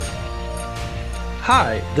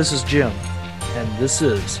Hi, this is Jim, and this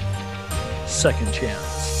is Second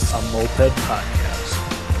Chance, a moped podcast.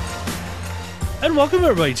 And welcome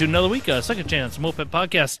everybody to another week of Second Chance Moped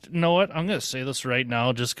Podcast. You know what? I'm going to say this right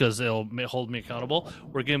now just because it'll hold me accountable.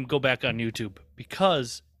 We're going to go back on YouTube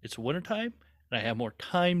because it's wintertime and I have more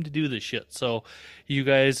time to do this shit. So you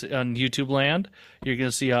guys on YouTube land, you're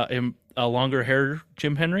going to see a longer hair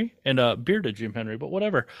Jim Henry and a bearded Jim Henry, but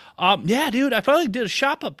whatever. Yeah, dude, I finally did a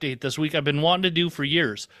shop update this week I've been wanting to do for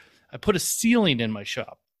years. I put a ceiling in my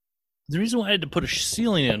shop. The reason why I had to put a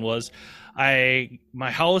ceiling in was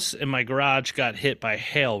my house and my garage got hit by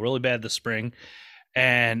hail really bad this spring,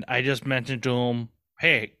 and I just mentioned to him,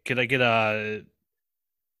 hey, could I get a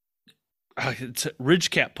ridge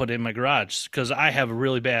cap put in my garage, because I have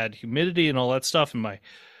really bad humidity and all that stuff, and my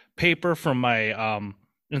paper from my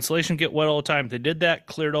insulation get wet all the time. They did that,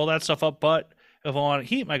 cleared all that stuff up, but if I want to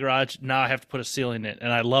heat my garage, now I have to put a ceiling in,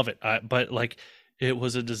 and I love it. But like, it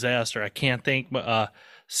was a disaster. I can't thank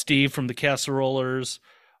Steve from the Casserollers,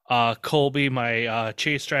 Colby, my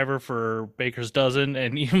chase driver for Baker's Dozen,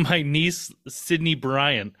 and even my niece Sydney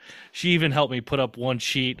Bryan. She even helped me put up one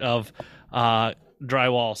sheet of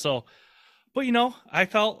drywall. So, but you know, I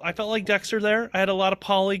felt like Dexter there. I had a lot of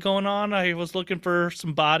poly going on. I was looking for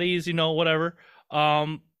some bodies, you know, whatever.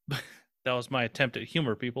 That was my attempt at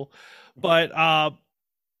humor, people. But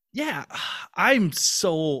yeah, I'm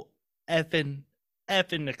so effing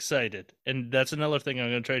excited, and that's another thing I'm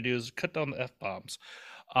going to try to do is cut down the F-bombs.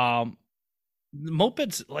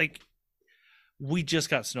 Mopeds, like, we just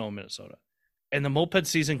got snow in Minnesota, and the moped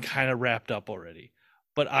season kind of wrapped up already,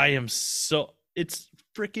 but it's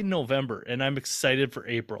freaking November, and I'm excited for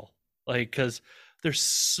April, like, because there's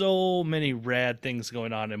so many rad things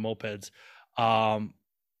going on in mopeds.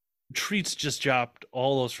 Treats just dropped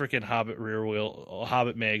all those freaking Hobbit rear wheel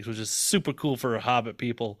Hobbit mags, which is super cool for Hobbit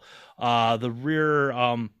people. The rear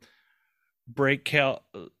brake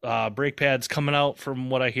pads coming out, from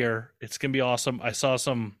what I hear. It's gonna be awesome. I saw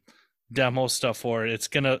some demo stuff for it. It's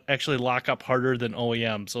gonna actually lock up harder than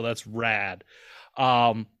OEM, so that's rad.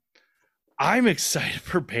 I'm excited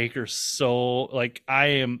for Baker. So, like,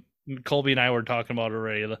 Colby and I were talking about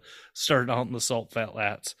already, starting out in the salt fat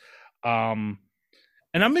lats.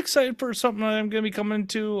 And I'm excited for something that I'm going to be coming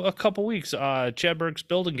to a couple weeks. Chad Burke's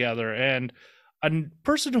Build and Gather, and a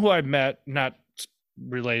person who I met, not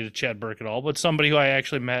related to Chad Burke at all, but somebody who I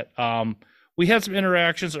actually met. We had some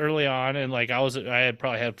interactions early on, and like I had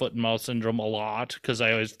probably had foot and mouth syndrome a lot, because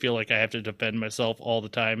I always feel like I have to defend myself all the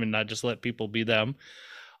time and not just let people be them.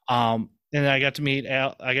 And I got to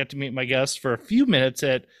meet my guests for a few minutes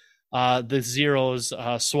at the Zeros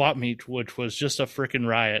swap meet, which was just a freaking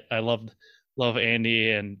riot. I love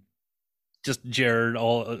Andy and just Jared,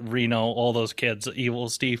 Reno, all those kids, Evil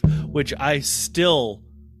Steve, which I still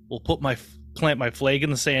will plant my flag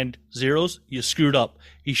in the sand. Zeros, you screwed up.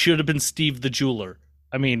 He should have been Steve the Jeweler.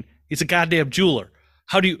 I mean, he's a goddamn jeweler.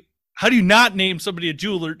 How do you not name somebody a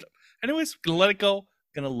jeweler? Anyways,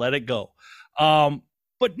 gonna let it go.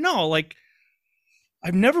 But no, like,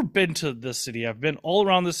 I've never been to this city. I've been all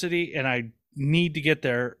around the city, and I need to get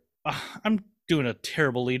there. I'm doing a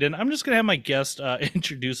terrible lead in. I'm just gonna have my guest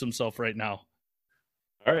introduce himself right now.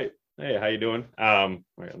 All right. Hey, how you doing? I'm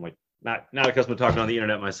like not accustomed to talking on the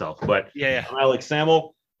internet myself, but yeah. I'm Alex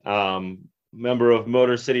Samuel, member of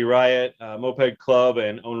Motor City Riot Moped Club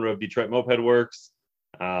and owner of Detroit Moped Works,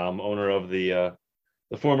 owner of the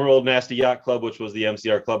former Old Nasty Yacht Club, which was the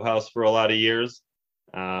MCR clubhouse for a lot of years.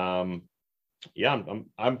 Yeah,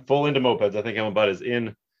 I'm full into mopeds. I think I'm about as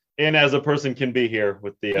in as a person can be here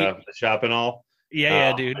with the shop and all.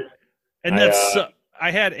 Yeah, dude. And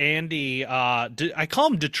I had Andy. I call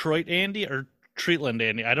him Detroit Andy or Treatland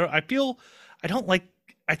Andy. I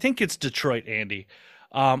think it's Detroit Andy.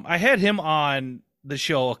 I had him on the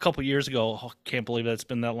show a couple years ago. Oh, can't believe that's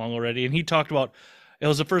been that long already. And he talked about, it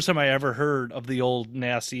was the first time I ever heard of the Old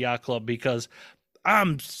Nasty Yacht Club, because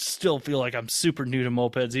I'm still feel like I'm super new to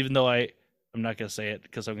mopeds, even though I'm not going to say it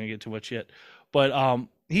because I'm going to get too much shit. But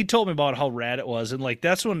he told me about how rad it was. And like,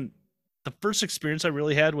 that's when the first experience I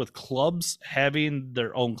really had with clubs having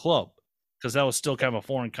their own club, because that was still kind of a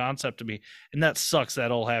foreign concept to me. And that sucks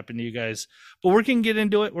that all happened to you guys. But we're going to get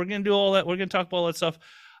into it. We're going to do all that. We're going to talk about all that stuff.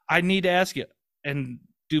 I need to ask you and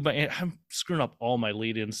I'm screwing up all my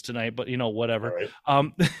lead-ins tonight, but you know, whatever.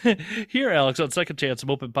 Right. Here, Alex, on Second Chance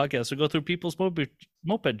Moped Podcast, we go through people's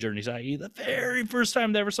moped journeys, i.e. the very first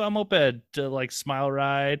time they ever saw a moped, to like smile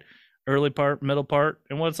ride, early part, middle part,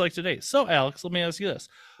 and what it's like today. So, Alex, let me ask you this.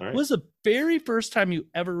 Right. What was the very first time you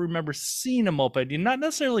ever remember seeing a moped? You're not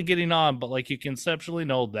necessarily getting on, but like you conceptually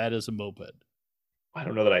know that is a moped. I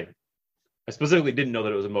don't know that I specifically didn't know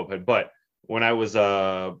that it was a moped, but when I was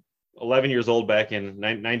 11 years old back in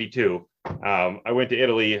 92. I went to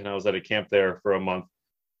Italy and I was at a camp there for a month.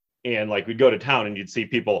 And like we'd go to town and you'd see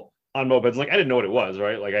people on mopeds. Like I didn't know what it was,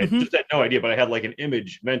 right? Like I just had no idea, but I had like an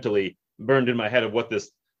image mentally burned in my head of what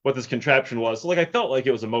this contraption was. So like I felt like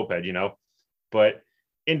it was a moped, But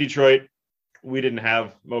in Detroit, we didn't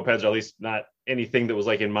have mopeds, or at least not anything that was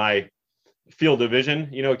like in my field of vision.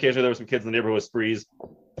 Occasionally there were some kids in the neighborhood with sprees.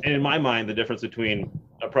 And in my mind, the difference between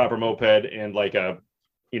a proper moped and like a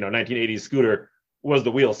 1980s scooter was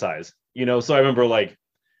the wheel size. So I remember like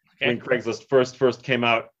when Craigslist first came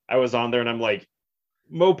out, I was on there and I'm like,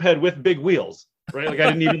 moped with big wheels, right? Like I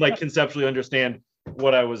didn't even like conceptually understand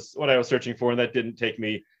what I was searching for, and that didn't take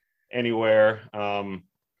me anywhere. And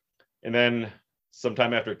then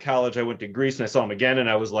sometime after college, I went to Greece and I saw him again, and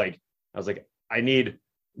I was like, I need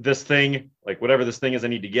this thing, like whatever this thing is, I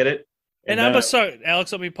need to get it. And I'm a sucker.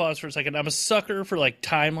 Alex, let me pause for a second. I'm a sucker for like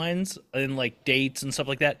timelines and like dates and stuff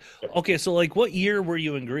like that. Okay, so like what year were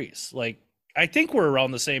you in Greece? Like I think we're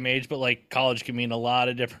around the same age, but like college can mean a lot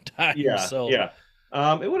of different times. Yeah.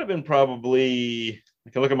 It would have been probably, I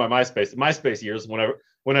can look at my MySpace years,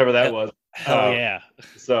 whenever that was. Oh yeah.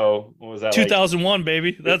 So what was that? 2001, like?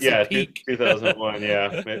 Baby. That's the peak. 2001.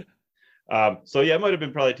 Yeah. So yeah, it might have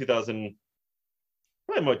been probably 2000,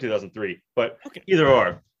 probably more 2003, but either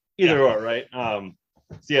or, right?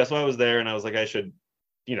 So I was there and I was like, I should,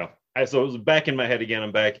 so it was back in my head again.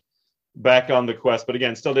 I'm back on the quest, but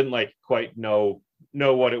again, still didn't like quite know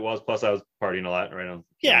what it was. Plus, I was partying a lot right now.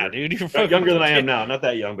 Yeah, dude, you're younger than I am now. Not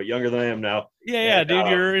that young, but younger than I am now. Yeah, dude,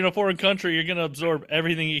 you're in a foreign country. You're gonna absorb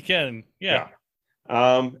everything you can. Yeah.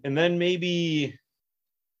 And then maybe,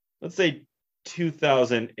 let's say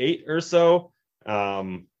 2008 or so.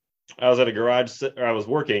 I was at a garage, or I was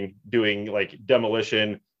working doing like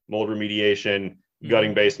demolition, mold remediation,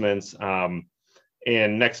 gutting basements.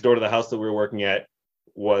 And next door to the house that we were working at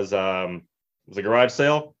was a garage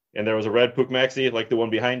sale, and there was a red Puch Maxi like the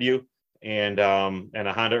one behind you, and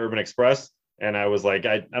a Honda Urban Express, and I was like,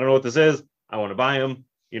 I don't know what this is, I want to buy them,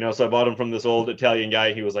 so I bought them from this old Italian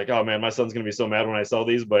guy. He was like, oh man, my son's gonna be so mad when I sell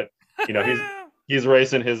these, but he's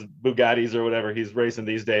racing his Bugattis or whatever he's racing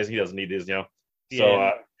these days, he doesn't need these,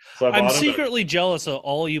 So I'm secretly jealous of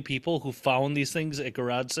all you people who found these things at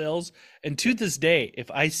garage sales, and to this day,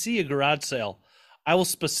 if I see a garage sale, I will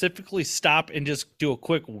specifically stop and just do a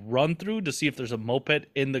quick run through to see if there's a moped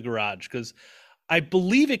in the garage, because I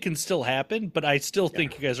believe it can still happen, but I still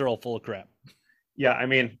think you guys are all full of crap. Yeah, I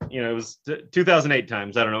mean, it was 2008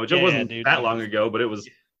 times. I don't know. It wasn't that long ago, but it's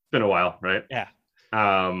been a while, right? Yeah.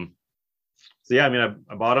 So yeah, I mean,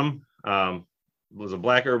 I bought them. It was a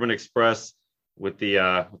black Urban Express with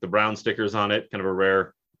the brown stickers on it, kind of a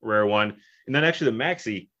rare one. And then actually the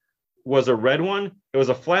Maxi was a red one. It was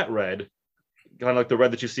a flat red, kind of like the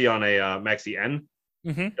red that you see on a Maxi N.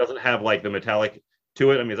 It doesn't have like the metallic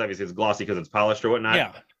to it. I mean, it's glossy because it's polished or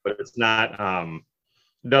whatnot, but it's not,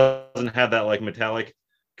 doesn't have that like metallic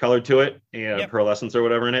color to it and pearlescence or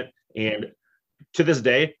whatever in it. And to this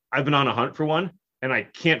day, I've been on a hunt for one and I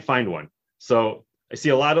can't find one. So I see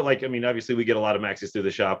a lot of obviously we get a lot of Maxis through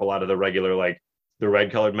the shop, a lot of the regular, like the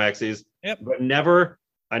red colored Maxis, but never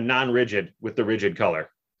a non-rigid with the rigid color.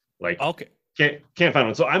 Can't find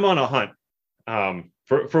one. So I'm on a hunt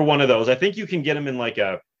for one of those. I think you can get them in like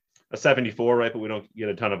a 74, right? But we don't get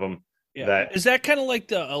a ton of them. Yeah. Is that kind of like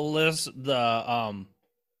the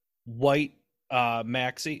white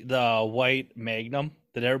Maxi, the white Magnum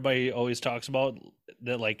that everybody always talks about,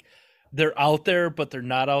 that like they're out there, but they're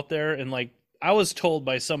not out there? And like, I was told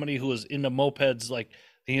by somebody who was into mopeds, like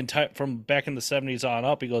the entire, from back in the 70s on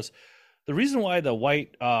up, he goes, the reason why the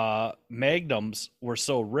white Magnums were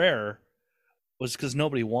so rare was because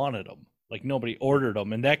nobody wanted them. Like nobody ordered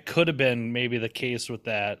them. And that could have been maybe the case with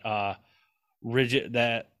that rigid,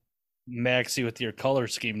 that Maxi with your color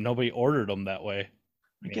scheme. Nobody ordered them that way.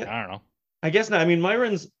 I don't know. I guess not. I mean,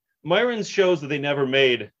 Myron's shows that they never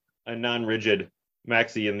made a non-rigid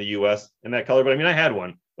Maxi in the US in that color. But I mean, I had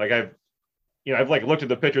one. Like I've like looked at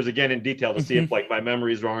the pictures again in detail to see if like my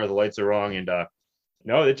memory is wrong or the lights are wrong. And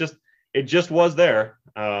no, it just was there.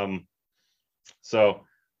 So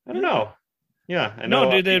I don't know. Yeah. I know.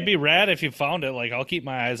 No, dude, it'd be rad if you found it. Like I'll keep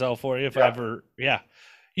my eyes out for you if I ever. Yeah.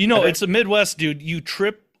 It's the Midwest, dude. You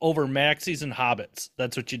trip over Maxis and Hobbits.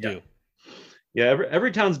 That's what you do. Yeah.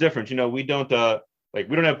 Every town's different. We don't we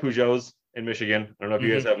don't have Peugeots in Michigan. I don't know if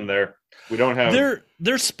you guys have them there. We don't have.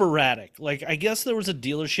 They're sporadic. Like I guess there was a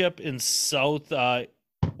dealership in south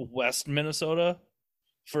west Minnesota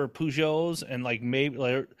for Peugeots, and like maybe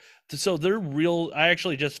like, so they're real. I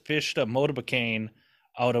actually just fished a motorbicane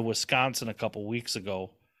out of Wisconsin a couple weeks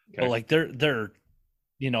ago. But like they're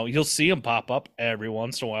you'll see them pop up every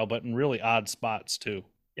once in a while, but in really odd spots too.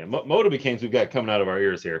 Yeah, Motobicanes we've got coming out of our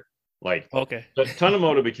ears here. Like Okay. a ton of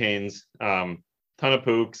Motobicanes, ton of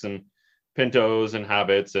Pooks and Pintos and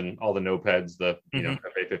Hobbits and all the Nopeds, the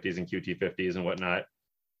FA50s and QT50s and whatnot.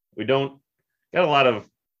 We don't got a lot of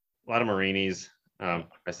Marinis. I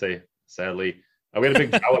say sadly, we had a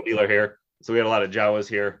big Jawa dealer here, so we had a lot of Jawas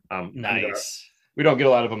here. Nice. We don't get a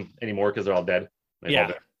lot of them anymore because they're all dead. They've all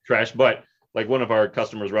been trash. But like one of our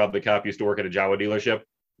customers, Rob the Cop, used to work at a Jawa dealership,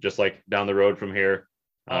 just like down the road from here.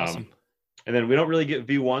 Awesome. And then we don't really get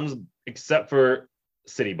V1s except for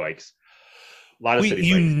city bikes. A lot of city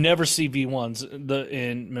You bikes. never see V1s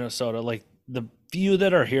in Minnesota. Like the few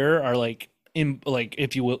that are here are like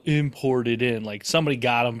if you will, imported in. Like somebody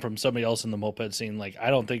got them from somebody else in the moped scene. Like I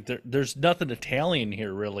don't think there's nothing Italian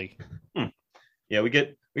here really. Yeah, we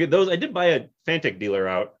get those. I did buy a Fantic dealer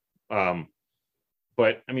out,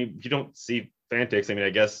 but I mean, you don't see Fantics. I mean, I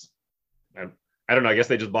guess I don't know. I guess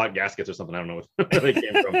they just bought gaskets or something. I don't know where they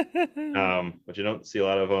came from. But you don't see a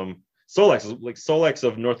lot of them. Solex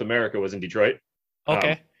of North America was in Detroit.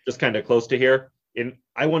 Okay. Just kind of close to here.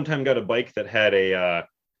 I one time got a bike that had a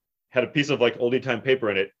piece of like oldie time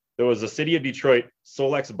paper in it. There was a City of Detroit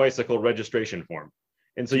Solex bicycle registration form,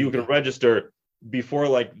 and so you can register before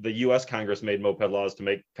like the U.S. Congress made moped laws to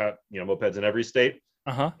make mopeds in every state.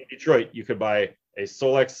 In Detroit, you could buy a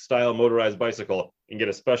Solex style motorized bicycle and get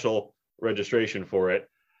a special registration for it.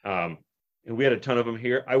 And we had a ton of them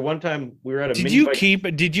here. One time we were at a Did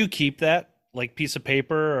you keep that like piece of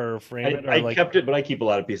paper or frame it? Or I kept it, but I keep a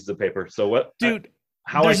lot of pieces of paper. So what, dude?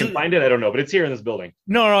 How I can find it, I don't know, but it's here in this building.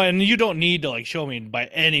 No, and you don't need to like show me by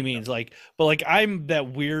any means. Like, but like I'm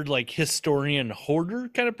that weird like historian hoarder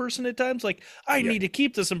kind of person at times. Like I need to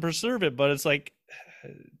keep this and preserve it, but it's like,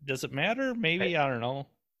 does it matter? Maybe I don't know.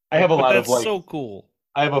 I have a lot of like so cool.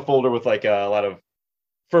 I have a folder with like a lot of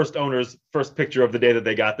first owners, first picture of the day that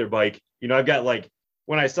they got their bike. I've got like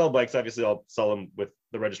when I sell bikes, obviously I'll sell them with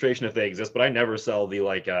the registration if they exist, but I never sell the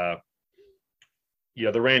like the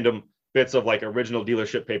random bits of like original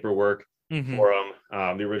dealership paperwork for them,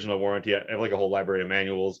 the original warranty. I have like a whole library of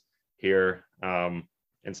manuals here and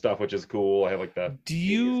stuff, which is cool. I have like the. Do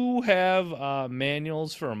you have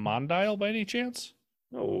manuals for a Mondial by any chance?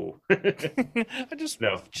 No. I just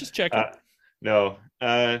checking. No.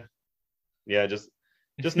 Yeah, just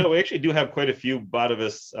no. We actually do have quite a few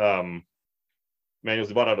Batavis manuals.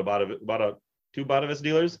 We bought out two Batavis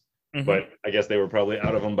dealers, but I guess they were probably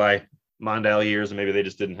out of them by Mondial years, and maybe they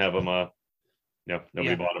just didn't have them.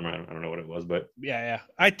 Nobody bought them. I don't know what it was, but yeah.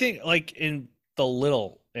 I think like in the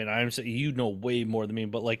little, and I'm saying way more than me,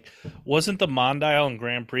 but like, wasn't the Mondial and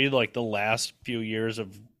Grand Prix like the last few years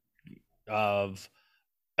of Batavis?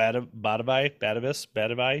 I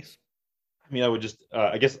mean, I would just,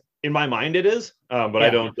 I guess in my mind it is, but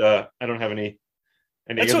I don't have any.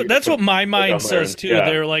 That's what my mind says too. Yeah.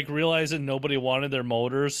 They're like realizing nobody wanted their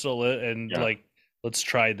motors, so like let's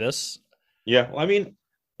try this. Yeah, well, I mean,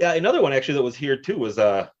 another one actually that was here too was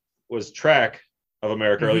Track of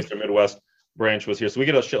America, or at least their Midwest branch was here. So we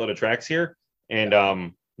get a shitload of Tracks here, and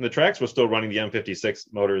the Tracks were still running the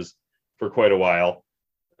M56 motors for quite a while.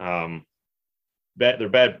 They're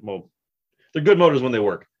bad. Well, they're good motors when they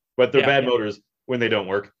work, but they're bad motors when they don't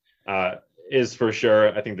work. Is for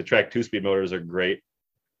sure. I think the Track 2-speed motors are great.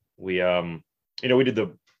 We did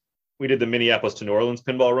the Minneapolis to New Orleans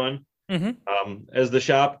pinball run as the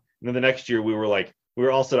shop, and then the next year we were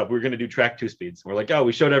all set up. We were going to do Track 2-speeds. We're like,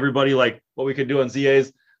 we showed everybody like what we could do on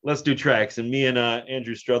ZAs. Let's do Tracks. And me and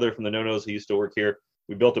Andrew Struther from the No-Nos, who used to work here,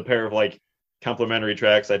 we built a pair of like complementary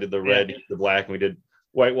Tracks. I did the red, the black, and we did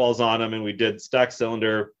white walls on them, and we did stock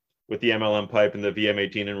cylinder with the MLM pipe and the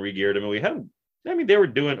VM18 and re-geared them. And they were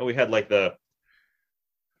doing. We had like the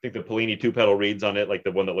Polini 2-pedal reeds on it, like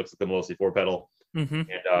the one that looks like the Melosi 4-pedal.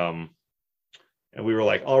 And we were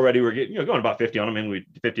like, already we're getting, going about 50 on them, and we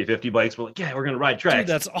 50 bikes. We're like, we're going to ride Tracks. Dude,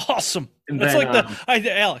 that's awesome. And that's then, like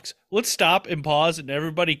Alex, let's stop and pause and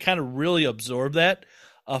everybody kind of really absorb that.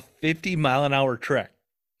 A 50-mile-an-hour trek.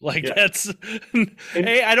 Like that's,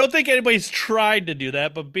 A, I don't think anybody's tried to do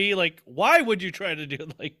that, but B, like, why would you try to do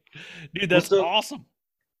it? Like, dude, that's awesome.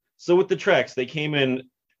 So with the Tracks, they came in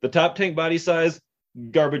the top tank body size,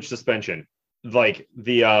 garbage suspension, like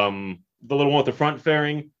the little one with the front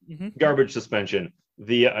fairing, garbage suspension,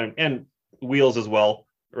 the and wheels as well,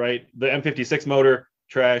 right? The M56 motor,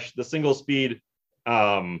 trash. The single speed,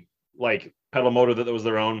 like pedal motor that was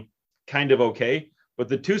their own, kind of okay, but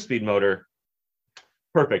the 2-speed motor,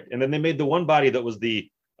 perfect. And then they made the one body that was the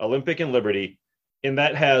Olympic and Liberty, and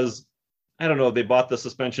that has, I don't know, they bought the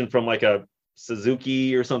suspension from like a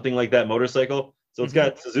Suzuki or something like that motorcycle. So it's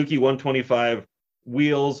got Suzuki 125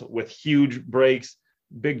 wheels with huge brakes,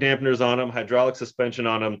 big dampeners on them, hydraulic suspension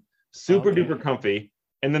on them, super duper comfy.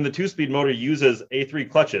 And then the 2-speed motor uses A3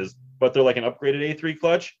 clutches, but they're like an upgraded A3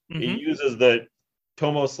 clutch. It uses the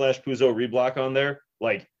Tomo / Puzo reblock on there.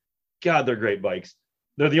 Like, God, they're great bikes.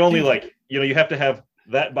 They're the only, like, you have to have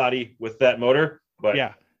that body with that motor, but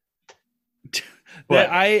yeah. But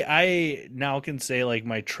I now can say, like,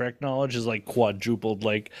 my Trek knowledge is like quadrupled.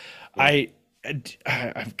 Like, yeah.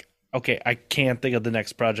 Okay, I can't think of the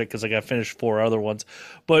next project because I got finished 4 other ones.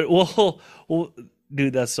 But we'll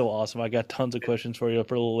dude, that's so awesome. I got tons of questions for you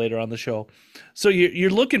for a little later on the show. So you're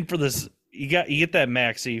looking for this. You get that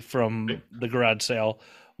Maxi from the garage sale.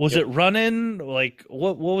 Was it running? Like,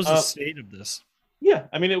 what was the state of this? Yeah,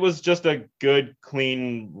 I mean, it was just a good,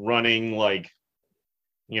 clean running, like,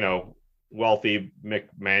 wealthy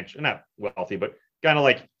McMansion, not wealthy, but kind of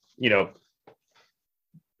like,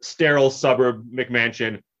 sterile suburb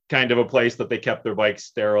McMansion kind of a place that they kept their bikes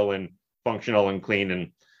sterile and functional and clean.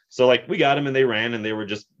 And so, like, we got them and they ran and they were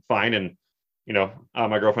just fine. And,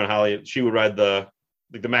 my girlfriend Holly, she would ride the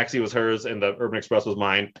Maxi was hers and the Urban Express was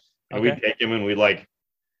mine. And we'd take him and we'd like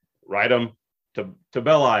ride them to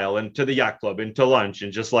Belle Isle and to the yacht club and to lunch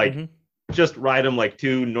and just like, just ride them like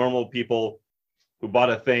two normal people who bought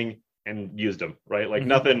a thing and used them, right? Like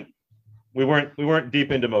nothing, we weren't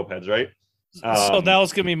deep into mopeds, right? So that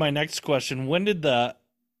was going to be my next question. When did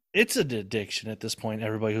it's an addiction at this point,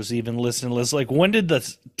 everybody who's even listening, like, when did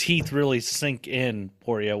the teeth really sink in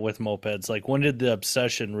for you with mopeds? Like, when did the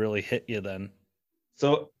obsession really hit you then?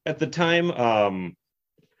 So at the time,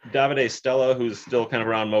 Davide Stella, who's still kind of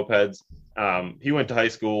around mopeds, he went to high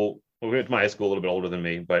school. Well, we went to my high school a little bit older than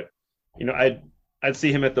me, but, I'd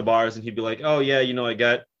see him at the bars and he'd be like, oh yeah, I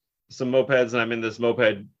got some mopeds and I'm in this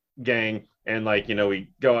moped gang. And like, we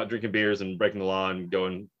go out drinking beers and breaking the law and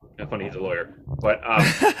going, funny, he's a lawyer, but,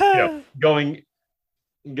 going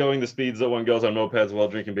the speeds that one goes on mopeds while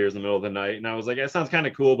drinking beers in the middle of the night. And I was like, that sounds kind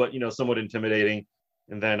of cool, but, somewhat intimidating.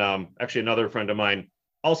 And then, actually another friend of mine,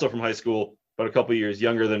 also from high school, but a couple of years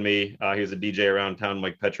younger than me, he was a DJ around town,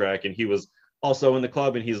 Mike Petrak, and he was also in the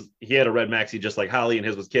club, and he had a red Maxi just like Holly, and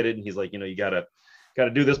his was kitted. And he's like, you gotta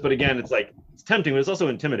do this. But again, it's like, it's tempting, but it's also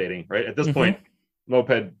intimidating, right? At this point,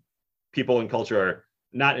 moped people and culture are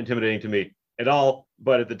not intimidating to me at all.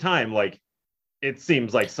 But at the time, like, it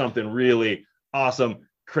seems like something really awesome,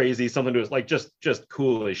 crazy, something to us, like just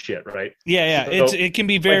cool as shit, right? Yeah. So, it can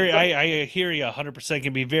be very, like, I hear you 100%,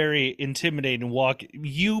 can be very intimidating.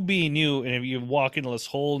 You being you, and if you walk into this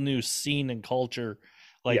whole new scene and culture,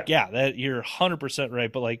 like, that you're 100%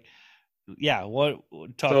 right. But like,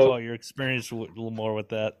 talk about your experience a little more with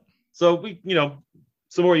that. So we,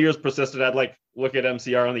 some more years persisted. I'd like look at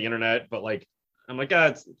MCR on the internet, but like, I'm like,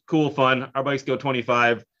 it's cool, fun. Our bikes go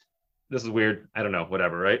 25. This is weird. I don't know,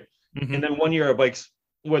 whatever, right? And then one year our bikes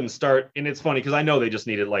wouldn't start. And it's funny because I know they just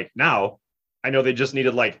needed like the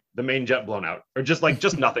main jet blown out or just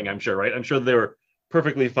nothing, I'm sure, right? I'm sure they were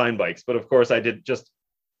perfectly fine bikes, but of course I did just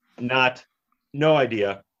no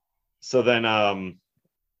idea. So then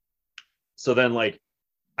like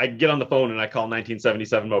I get on the phone and I call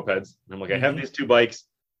 1977 Mopeds. And I'm like, I have these 2 bikes,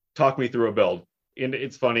 talk me through a build. And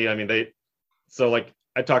it's funny. I mean, I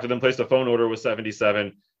talked to them, placed a phone order with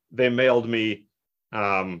 77. They mailed me,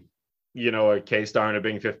 a K-Star and a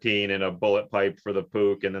Bing 15 and a bullet pipe for the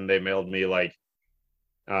Pook. And then they mailed me like,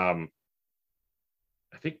 I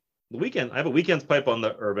think I have a weekends pipe on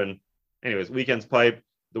the Urban. Anyways, weekends pipe,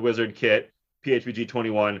 the Wizard kit, PHBG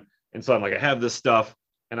 21. And so I'm like, I have this stuff.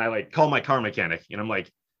 And I like call my car mechanic and I'm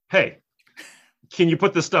like, hey, can you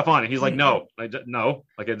put this stuff on? And he's like, no, like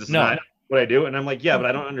it's not what I do. And I'm like, yeah, but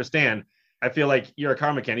I don't understand. I feel like you're a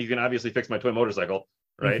car mechanic. You can obviously fix my toy motorcycle,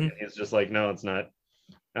 right? And he's just like, no, it's not.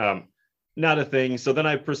 Not a thing. So then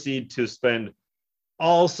I proceed to spend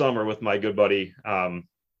all summer with my good buddy,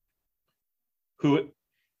 who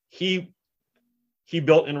he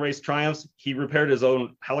built and raced Triumphs. He repaired his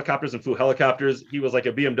own helicopters and flew helicopters. He was like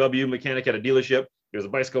a BMW mechanic at a dealership. He was a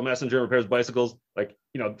bicycle messenger, repairs bicycles. Like,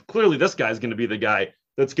 clearly this guy's going to be the guy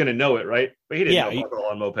that's going to know it, right? But he didn't know about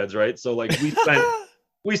on mopeds, right? So like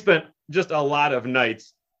we spent just a lot of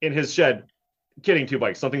nights in his shed kitting 2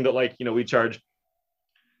 bikes, something that like, we charge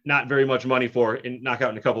not very much money for and knock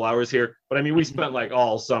out in a couple hours here. But I mean, we spent like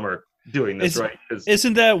all summer doing this, right?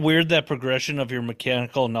 Isn't that weird, that progression of your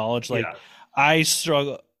mechanical knowledge? Like I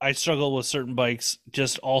struggle with certain bikes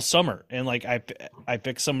just all summer, and like I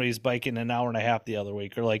fixed somebody's bike in an hour and a half the other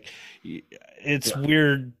week, or like it's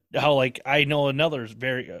weird how like I know another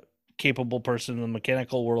very capable person in the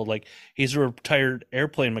mechanical world, like he's a retired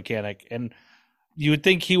airplane mechanic, and you would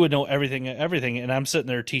think he would know everything, and I'm sitting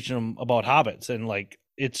there teaching him about Hobbits, and like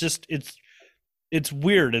it's it's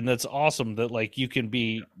weird, and that's awesome that like you can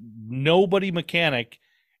be nobody mechanic,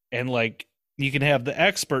 and like you can have the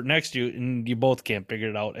expert next to you, and you both can't figure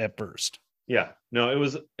it out at first. Yeah, no, it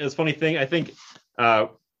was a funny thing. I think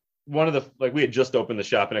one of the, like, we had just opened the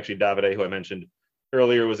shop, and actually Davide, who I mentioned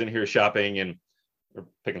earlier, was in here shopping and or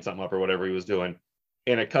picking something up or whatever he was doing,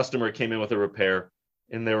 and a customer came in with a repair,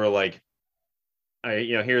 and they were like,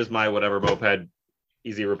 here's my whatever moped,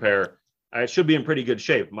 easy repair. I should be in pretty good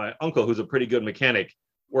shape. My uncle, who's a pretty good mechanic,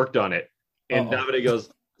 worked on it. And Davide goes,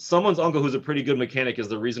 someone's uncle who's a pretty good mechanic is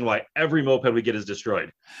the reason why every moped we get is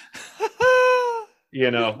destroyed.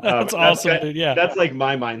 That's awesome, dude. Yeah. That's like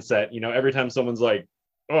my mindset. Every time someone's like,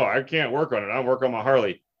 oh, I can't work on it, I'll work on my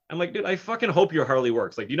Harley. I'm like, dude, I fucking hope your Harley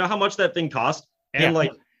works. Like, you know how much that thing costs? And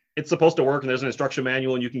like, it's supposed to work, and there's an instruction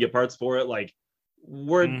manual, and you can get parts for it. Like,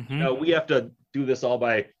 we have to do this all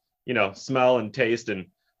by, smell and taste and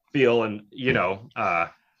feel, and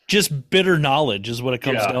just bitter knowledge is what it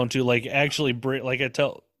comes down to. Like, actually, like I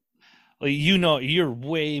tell, like, you're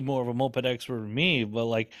way more of a moped expert than me, but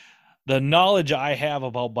like the knowledge I have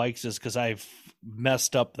about bikes is because I've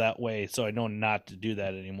messed up that way, so I know not to do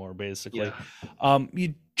that anymore. Basically,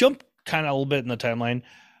 you jump kind of a little bit in the timeline.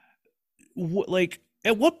 Like,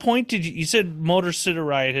 at what point did you said Motor City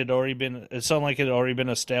Riot had already been, it sounded like it had already been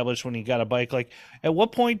established when you got a bike. Like, at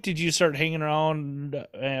what point did you start hanging around,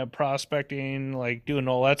 prospecting, like doing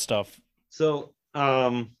all that stuff? So,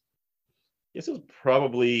 this was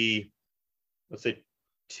probably, let's say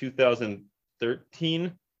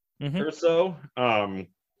 2013 or so.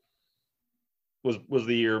 Was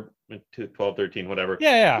the year 12, 13, whatever.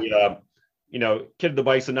 Yeah. Kid the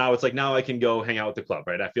bike. So now it's like, now I can go hang out with the club,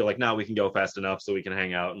 right? I feel like now we can go fast enough so we can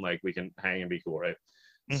hang out and like we can hang and be cool, right?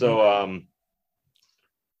 So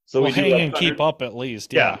we hang and keep up at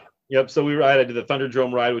least. Yeah. Yep. So I did the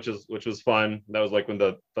Thunderdrome ride, which was fun. That was like when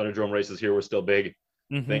the Thunderdrome races here were still big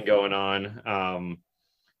thing going on.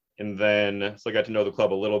 And then so I got to know the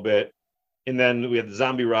club a little bit. And then we had the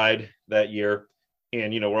zombie ride that year,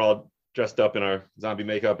 and we're all dressed up in our zombie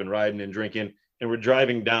makeup and riding and drinking. And we're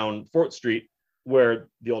driving down Fort Street where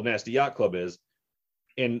the old Nasty Yacht Club is.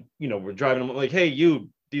 And, we're driving, I'm like, hey,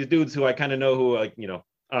 these dudes who I kind of know who, like, you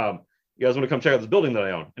guys want to come check out this building that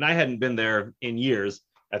I own? And I hadn't been there in years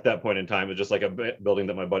at that point in time. It was just like a building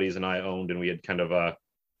that my buddies and I owned. And we had kind of,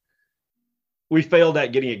 we failed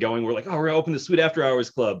at getting it going. We're like, oh, we're going to open the Sweet After Hours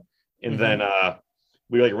Club. And then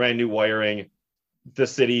we like ran new wiring. The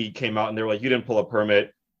city came out and they were like, you didn't pull a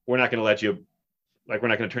permit. We're not going to let you. Like, we're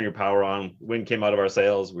not going to turn your power on. Wind came out of our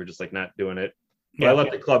sails. We're just like not doing it. But I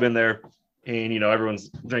left the club in there, and everyone's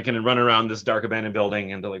drinking and running around this dark abandoned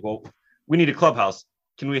building. And they're like, well, we need a clubhouse.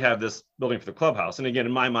 Can we have this building for the clubhouse? And again,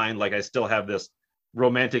 in my mind, like, I still have this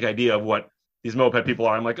romantic idea of what these moped people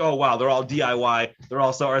are. I'm like, oh wow, they're all DIY. They're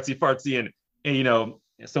all so artsy fartsy, and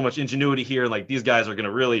so much ingenuity here. Like, these guys are going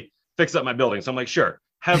to really fix up my building. So I'm like, sure,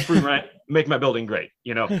 have free rent, make my building great.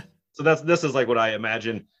 So this is like what I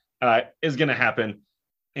imagine is going to happen.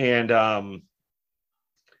 And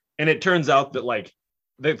it turns out that like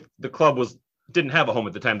the club didn't have a home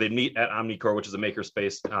at the time. They'd meet at Omnicore, which is a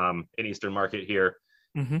makerspace in Eastern Market here.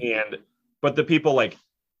 But the people, like,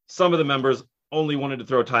 some of the members only wanted to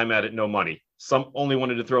throw time at it, no money. Some only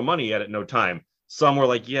wanted to throw money at it, no time. Some were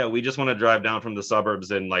like, yeah, we just want to drive down from the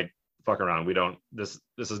suburbs and like fuck around. We don't, this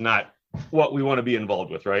is not what we want to be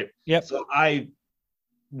involved with. Right. Yep. So I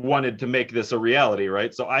wanted to make this a reality.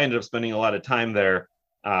 Right. So I ended up spending a lot of time there,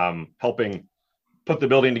 helping put the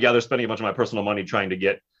building together, spending a bunch of my personal money trying to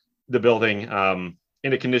get the building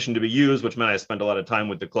in a condition to be used, which meant I spent a lot of time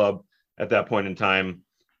with the club at that point in time.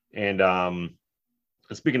 And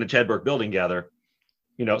speaking of Chad Burke Building Gather,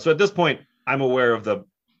 so at this point, I'm aware of the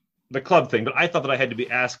club thing, but I thought that I had to be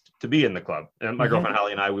asked to be in the club. And my girlfriend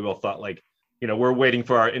Holly and I, we both thought like, we're waiting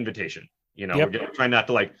for our invitation. We're trying not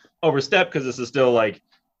to like overstep because this is still like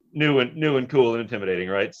new and cool and intimidating,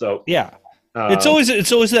 right? So yeah. It's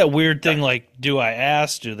always that weird thing, like, do I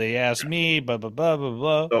ask? Do they ask me? Blah, blah, blah, blah,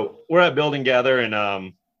 blah. So we're at Building Gather,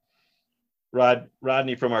 and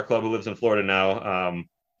Rodney from our club, who lives in Florida now,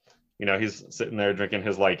 he's sitting there drinking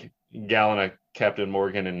his, like, gallon of Captain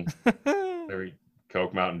Morgan and every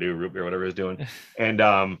Coke, Mountain Dew, root beer, whatever he's doing. And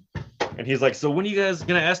he's like, so when are you guys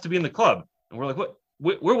going to ask to be in the club? And we're like, what?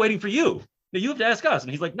 We're waiting for you. No, you have to ask us.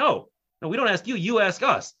 And he's like, no, we don't ask you. You ask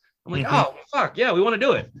us. I'm like, oh, fuck, yeah, we want to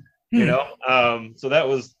do it. So that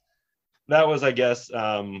was, I guess,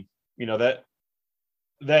 that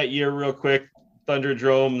year real quick,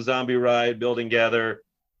 Thunderdrome, Zombie Ride, Building Gather,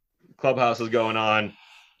 Clubhouse is going on.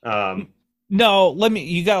 No,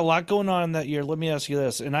 you got a lot going on that year. Let me ask you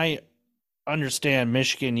this. And understand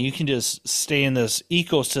Michigan, you can just stay in this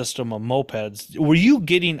ecosystem of mopeds. Were you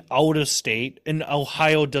getting out of state? And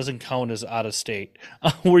Ohio doesn't count as out of state.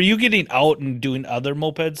 Were you getting out and doing other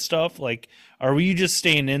moped stuff? Like, or were you just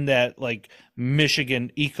staying in that like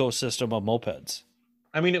Michigan ecosystem of mopeds?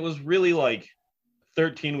 I mean, it was really like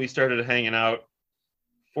 13 we started hanging out.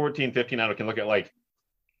 14, 15 I can look at like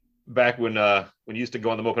back when you used to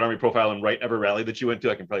go on the Moped Army profile and write every rally that you went to.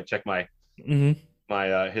 I can probably check my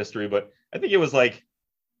my history, but I think it was like,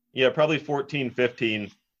 yeah, probably 14, 15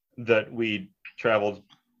 that we traveled.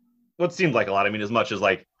 What seemed like a lot. I mean, as much as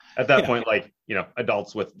like at that point, like, you know,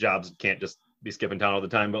 adults with jobs can't just be skipping town all the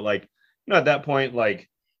time. But like, you know, at that point, like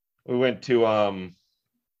we went to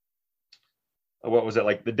what was it,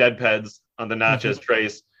 like the Dead Peds on the Natchez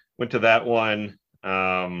Trace, went to that one.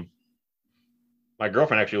 My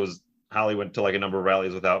girlfriend actually Holly went to like a number of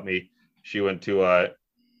rallies without me. She went to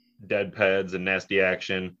Dead Peds and Nasty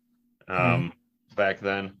Action back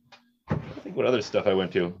then. I think what other stuff I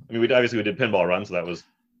went to. I mean, we did pinball runs, so that was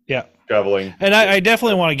traveling. And I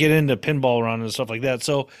definitely want to get into pinball run and stuff like that.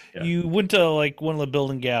 So you went to like one of the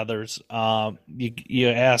building gathers. You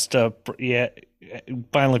asked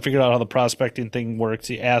finally figured out how the prospecting thing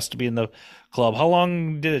works. You asked to be in the club. How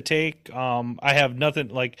long did it take? I have nothing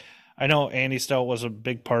like. I know Andy Stout was a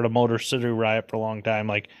big part of Motor City Riot for a long time.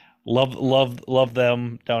 Like, love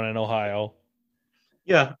them down in Ohio.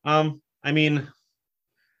 Yeah. I mean,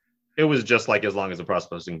 it was just like as long as the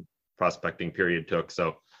prospecting period took.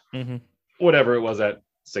 So whatever it was at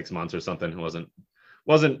 6 months or something, it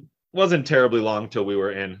wasn't terribly long till we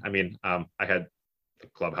were in. I mean, I had a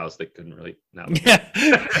clubhouse that couldn't really.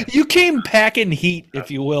 You came packing heat, if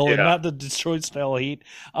you will, and not the Detroit style heat.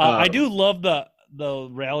 I do love the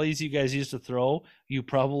rallies you guys used to throw. You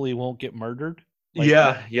probably won't get murdered.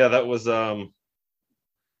 That was I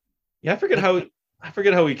forget how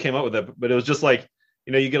we came up with it, but it was just like,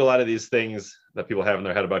 you know, you get a lot of these things that people have in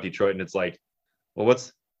their head about Detroit, and it's like, well,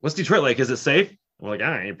 what's Detroit like? Is it safe? I'm like,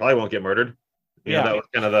 you probably won't get murdered. You know, that was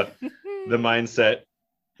kind of the mindset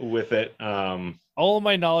with it. All of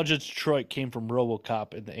my knowledge of Detroit came from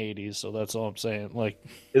RoboCop in the 80s, so that's all I'm saying. Like,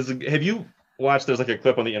 have you watched? There's like a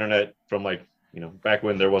clip on the internet from like, you know, back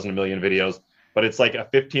when there wasn't a million videos, but it's like a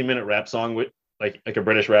 15-minute rap song with like a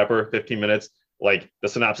British rapper, 15 minutes, like the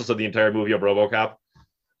synopsis of the entire movie of RoboCop.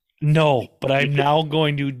 No, but I'm now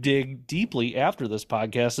going to dig deeply after this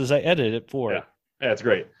podcast as I edit it for it. Yeah, it's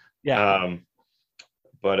great. Yeah.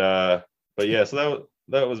 But yeah, so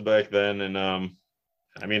that was back then, and I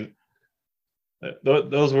mean,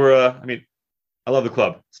 those were I mean, I love the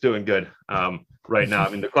club. It's doing good right now. I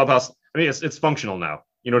mean, the clubhouse. I mean, it's functional now.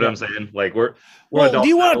 You know what I'm saying? Like we're do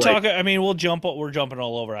you want to talk? I mean, we're jumping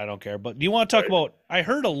all over. I don't care. But do you want to talk about? I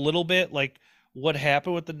heard a little bit like what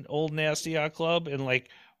happened with the old Nasty Yacht Club and like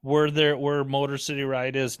where Motor City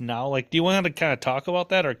Riot is now. Like, do you want to kind of talk about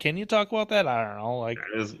that, or can you talk about that? I don't know. Like,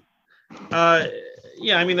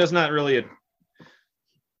 yeah. I mean, there's not really a.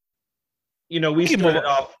 You know, we started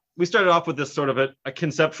off with this sort of a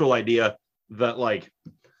conceptual idea that like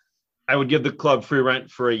I would give the club free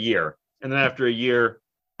rent for a year, and then after a year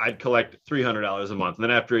I'd collect $300 a month, and then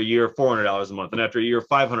after a year $400 a month, and after a year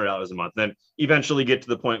 $500 a month, and then eventually get to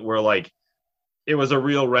the point where like it was a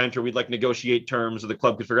real rent, or we'd like negotiate terms, or the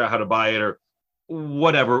club could figure out how to buy it, or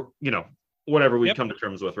whatever, you know, whatever we'd come to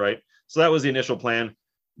terms with, right? So that was the initial plan,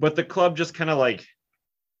 but the club just kind of like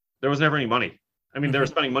there was never any money. I mean, they were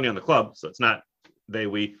spending money on the club, so it's not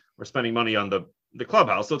we were spending money on the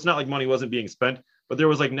clubhouse, so it's not like money wasn't being spent, but there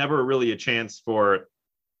was like never really a chance for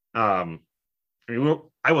I mean,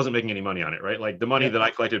 I wasn't making any money on it, right? Like the money that I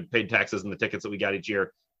collected paid taxes and the tickets that we got each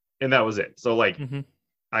year, and that was it. So like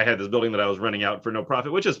I had this building that I was renting out for no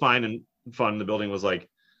profit, which is fine and fun. The building was like,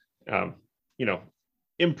 you know,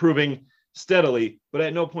 improving steadily, but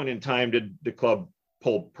at no point in time did the club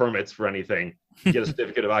pull permits for anything, get a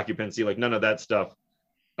certificate of occupancy. Like none of that stuff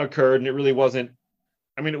occurred, and it really wasn't.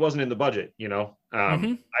 I mean, it wasn't in the budget, you know.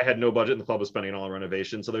 I had no budget, and the club was spending it all on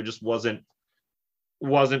renovation, so there just wasn't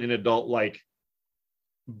an adult like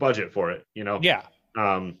budget for it, you know.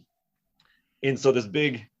 And so this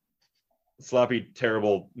big sloppy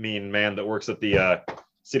terrible mean man that works at the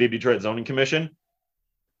City of Detroit Zoning Commission,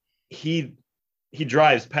 he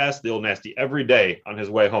drives past the Old Nasty every day on his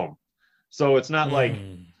way home, so it's not like,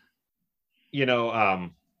 you know, a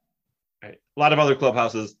lot of other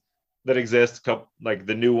clubhouses that exist, like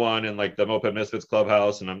the new one and like the Moped Misfits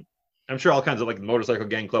clubhouse, and I'm sure all kinds of like motorcycle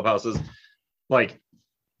gang clubhouses, like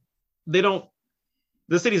the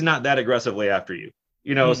city's not that aggressively after you,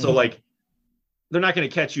 you know. So like they're not going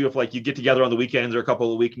to catch you if like you get together on the weekends or a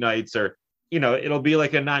couple of weeknights, or, you know, it'll be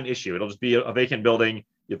like a non-issue. It'll just be a vacant building.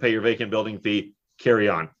 you pay your vacant building fee, carry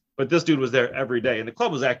on. But this dude was there every day, and the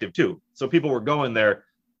club was active too. So people were going there,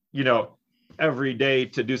 every day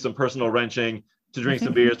to do some personal wrenching, to drink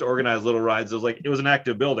some beers, to organize little rides. It was an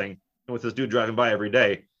active building, and with this dude driving by every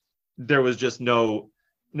day, there was just no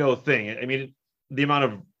thing. I mean, the amount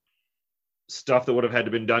of stuff that would have had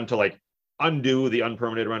to been done to like undo the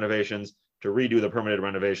unpermitted renovations, to redo the permitted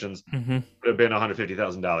renovations, would have been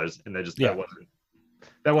 $150,000, and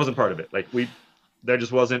that wasn't part of it. Like there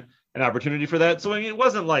just wasn't an opportunity for that. So I mean, it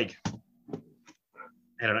wasn't like, I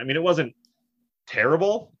don't know. I mean, it wasn't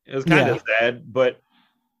terrible. It was kind of sad, but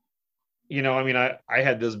I mean, I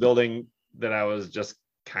had this building that I was just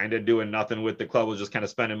kind of doing nothing with. The club was just kind of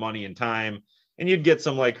spending money and time, and you'd get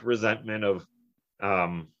some like resentment of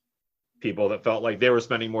people that felt like they were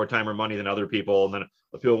spending more time or money than other people, and then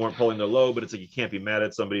the people weren't pulling their load. But it's like, you can't be mad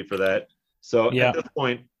at somebody for that. So at this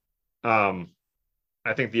point,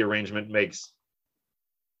 I think the arrangement makes.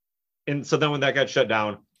 And so then when that got shut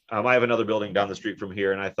down, I have another building down the street from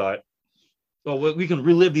here, and I thought, well, we can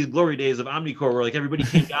relive these glory days of Omnicore where like everybody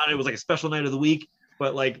came down. It was like a special night of the week,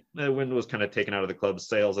 but like the wind was kind of taken out of the club's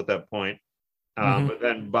sails at that point. But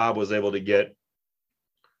then Bob was able to get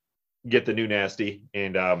the new Nasty,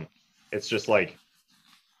 and it's just like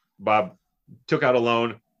Bob took out a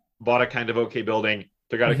loan, bought a kind of okay building,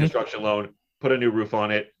 took out a construction loan, put a new roof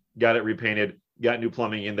on it, got it repainted, got new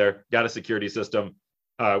plumbing in there, got a security system.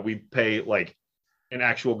 We pay like an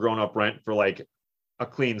actual grown-up rent for like a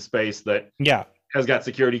clean space that has got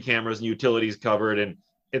security cameras and utilities covered, and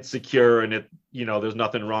it's secure, and there's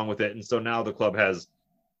nothing wrong with it. And so now the club has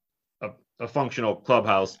a functional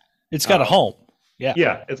clubhouse. It's got a home.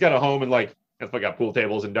 Yeah, it's got a home, and like it's got pool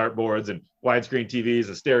tables and dart boards and widescreen TVs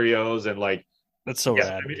and stereos, and like that's so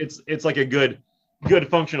rad. I mean, it's like a good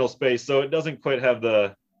functional space. So it doesn't quite have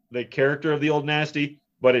the character of the old Nasty,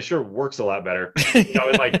 but it sure works a lot better.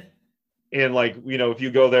 And if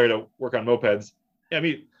you go there to work on mopeds, I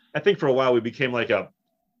mean, I think for a while we became like a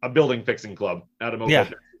building fixing club, not a moped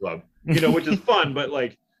fixing club, which is fun, but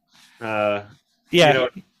like,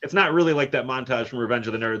 it's not really like that montage from Revenge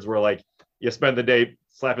of the Nerds where like you spend the day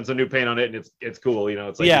slapping some new paint on it and it's cool.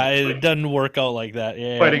 It's like, it doesn't work out like that.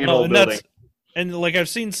 Yeah. Fighting an old building. And like I've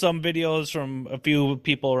seen some videos from a few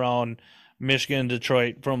people around Michigan,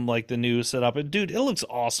 Detroit from like the new setup. And dude, it looks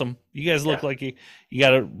awesome. You guys look like you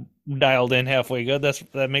got it dialed in halfway good.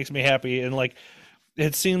 That makes me happy. And like,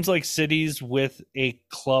 it seems like cities with a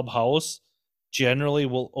clubhouse generally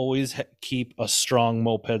will always keep a strong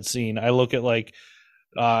moped scene. I look at like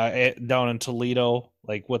down in Toledo,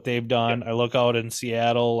 like what they've done. I look out in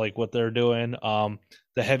Seattle, like what they're doing.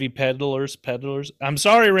 The heavy peddlers. I'm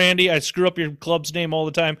sorry, Randy, I screw up your club's name all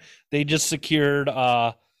the time. They just secured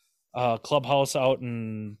clubhouse out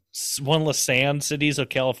in one of the sand cities of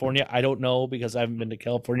California. I don't know because I haven't been to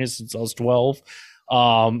California since I was 12.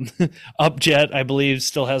 Upjet, I believe,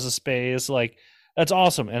 still has a space. Like, that's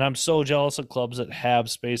awesome. And I'm so jealous of clubs that have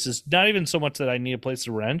spaces. Not even so much that I need a place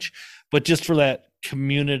to wrench, but just for that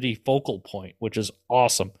community focal point, which is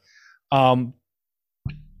awesome.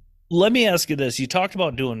 Let me ask you this. You talked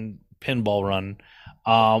about doing pinball run.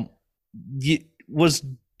 Was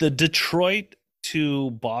the Detroit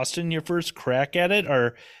to Boston your first crack at it,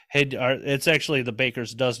 or it's actually the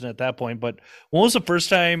Baker's dozen at that point? But when was the first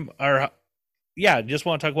time? Just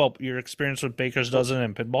want to talk about your experience with Baker's dozen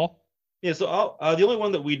and pinball. Yeah, so the only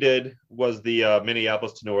one that we did was the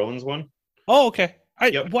Minneapolis to New Orleans one. Oh, okay.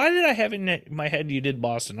 Why did I have in my head you did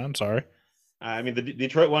Boston? I'm sorry. I mean, the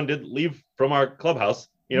Detroit one did leave from our clubhouse.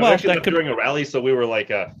 Actually during a rally, so we were like,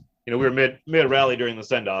 we were mid rally during the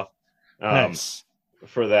send off, nice.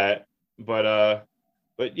 For that. But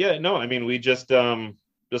yeah, no, I mean, we just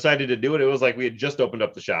decided to do it. It was like we had just opened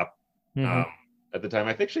up the shop at the time.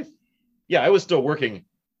 I think I was still working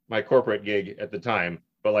my corporate gig at the time,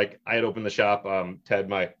 but like I had opened the shop. Ted,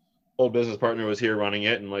 my old business partner, was here running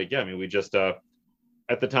it, and like, we just at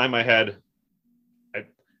the time I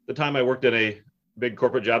worked at a big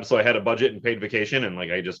corporate job, so I had a budget and paid vacation, and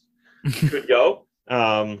like I just could go.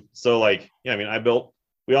 So like,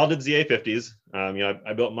 we all did ZA50s.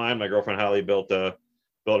 I built mine. My girlfriend Holly built her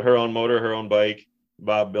own motor, her own bike.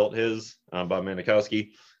 Bob built his, Bob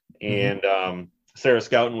Manikowski, and Sarah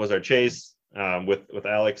Scouten was our chase with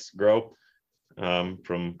Alex Groh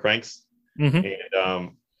from Cranks. And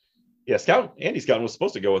Andy Scouten was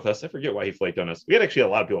supposed to go with us. I forget why he flaked on us. We had actually a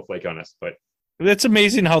lot of people flake on us, but it's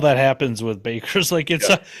amazing how that happens with Bakers. Like it's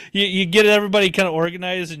you get everybody kind of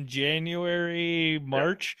organized in January,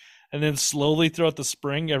 March, and then slowly throughout the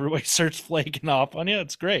spring, everybody starts flaking off on you.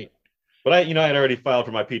 It's great. But I had already filed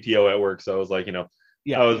for my PTO at work, so I was like, I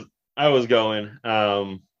was going.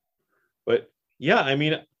 But Yeah, I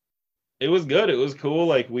mean, it was good. It was cool.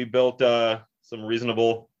 Like we built some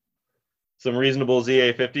reasonable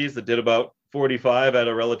ZA50s that did about 45 at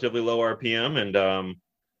a relatively low RPM, and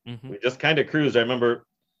Hmm. we just kind of cruised. I remember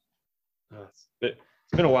it's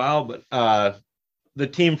been a while, but the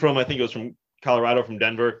team from I think it was from Colorado, from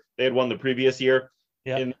Denver, they had won the previous year,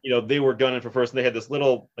 Yeah. and they were gunning for first, and they had this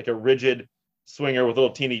little like a rigid swinger with a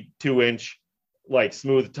little teeny 2-inch like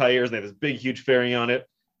smooth tires, and they had this big huge fairing on it,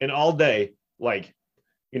 and all day like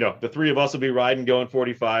the three of us would be riding going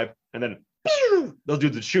 45, and then those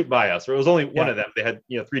dudes would shoot by us, or it was only one Yeah. of them. They had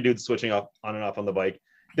three dudes switching off on and off on the bike.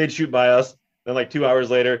 They'd shoot by us, then like 2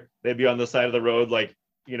 hours later they'd be on the side of the road, like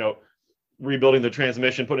rebuilding the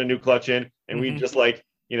transmission, putting a new clutch in, and we'd just like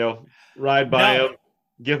ride by No. them,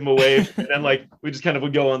 give them a wave, and then like we just kind of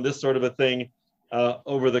would go on this sort of a thing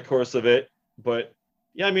over the course of it. But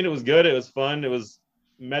yeah, I mean, it was good, it was fun, it was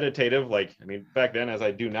meditative. Like, I mean, back then, as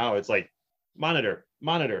I do now, it's like monitor,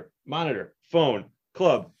 monitor, monitor, phone,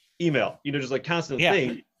 club, email, just like constant Yeah.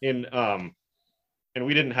 thing in and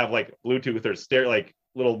we didn't have like Bluetooth or stereo, like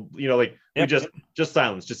little, like we Yep. just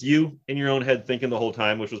silence, just you in your own head thinking the whole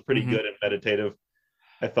time, which was pretty Mhm. good and meditative,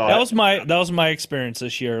 I thought. That was my experience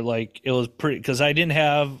this year. Like it was pretty because I didn't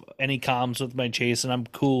have any comms with my chase, and I'm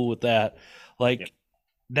cool with that. Like Yeah.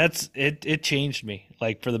 that's it. It changed me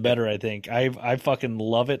like for the better. I think I fucking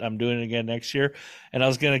love it. I'm doing it again next year, and I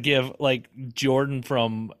was gonna give like Jordan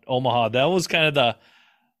from Omaha. That was kind of the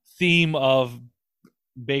theme of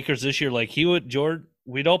Baker's this year. Like Jordan.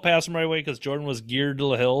 We'd all pass him right away because Jordan was geared to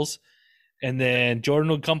the hills, and then Jordan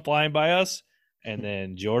would come flying by us, and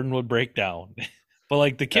then Jordan would break down. But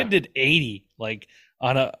like the kid Yeah. did 80 like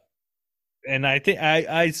on a, and I think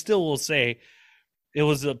I still will say it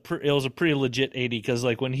was a pretty legit 80 because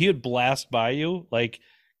like when he would blast by you like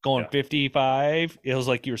going Yeah. 55, it was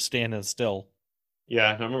like you were standing still. Yeah,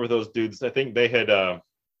 I remember those dudes. I think they had I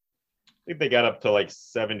think they got up to like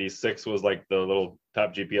 76 was like the little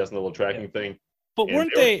top GPS and the little tracking thing. But And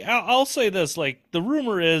weren't they? I'll say this: like the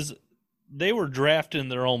rumor is they were drafting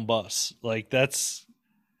their own bus. Like that's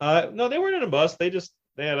No, they weren't in a bus. They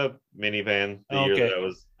had a minivan the year okay.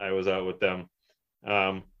 that I was out with them.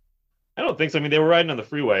 I don't think so. I mean, they were riding on the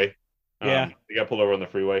freeway. Yeah. They got pulled over on the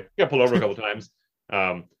freeway. Got pulled over a couple times.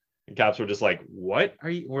 And cops were just like, "What are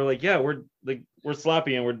you?" We're like, "Yeah, we're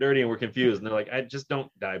sloppy and we're dirty and we're confused." And they're like, "I just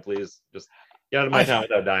don't die, please. Just get out of my town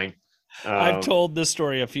without dying." I've told this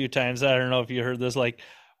story a few times. I don't know if you heard this. Like,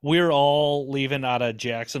 we're all leaving out of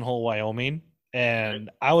Jackson Hole, Wyoming, and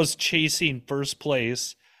I was chasing first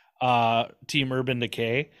place, Team Urban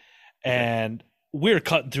Decay, and we were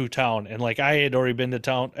cutting through town. And like, I had already been to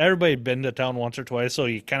town. Everybody had been to town once or twice, so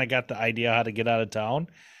you kind of got the idea how to get out of town.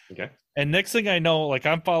 Okay. And next thing I know, like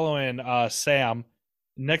I'm following Sam.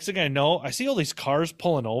 Next thing I know, I see all these cars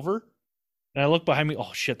pulling over, and I look behind me.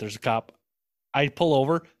 Oh shit, there's a cop. I pull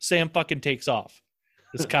over. Sam fucking takes off.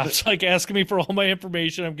 This cop's like asking me for all my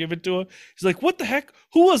information. I'm giving it to him. He's like, "What the heck?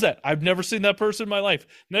 Who was that? I've never seen that person in my life."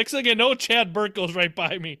 Next thing I know, Chad Burke goes right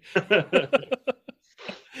by me.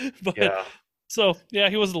 But Yeah. so yeah,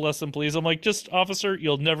 he was the less than pleased. I'm like, just officer,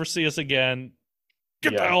 you'll never see us again.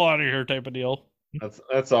 Get the hell out of here, type of deal.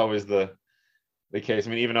 That's always the case. I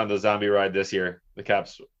mean, even on the zombie ride this year, the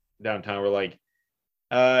cops downtown were like,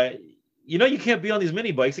 you can't be on these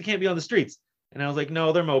mini bikes. It can't be on the streets. And I was like,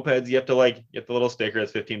 no, they're mopeds. You have to get the little sticker.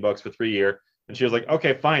 It's $15 for 3 years. And she was like,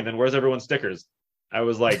 okay, fine. Then where's everyone's stickers? I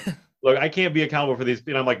was like, look, I can't be accountable for these.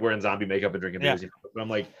 I'm like wearing zombie makeup and drinking beers. But I'm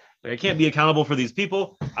like, I can't be accountable for these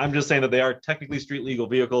people. I'm just saying that they are technically street legal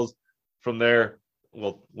vehicles. From there,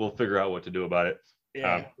 we'll figure out what to do about it.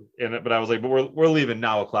 Yeah. But I was like, but we're leaving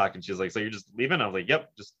now o'clock. And she's like, so you're just leaving? I was like, yep,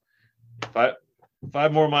 just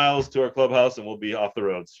five more miles to our clubhouse and we'll be off the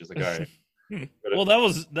roads. She's like, all right. Well, that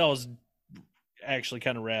was actually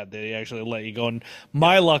kind of rad. They actually let you go. And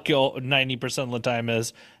my luck 90% of the time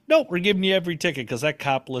is, no, we're giving you every ticket, because that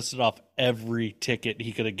cop listed off every ticket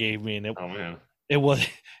he could have gave me, and Oh man, it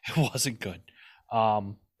wasn't good.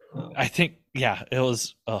 I think it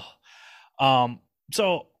was.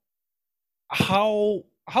 So how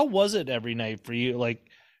was it every night for you? Like,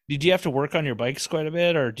 did you have to work on your bikes quite a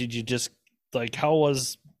bit, or did you just like, how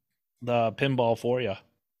was the pinball for you?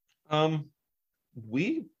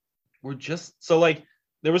 We were just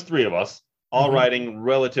there was three of us all riding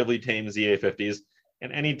relatively tame ZA50s,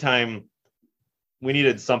 and anytime we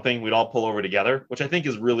needed something, we'd all pull over together, which I think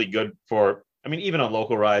is really good for. I mean, even on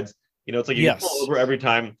local rides, it's like you pull over every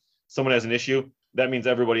time someone has an issue. That means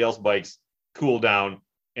everybody else bikes cool down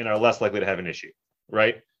and are less likely to have an issue,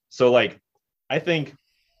 right? So I think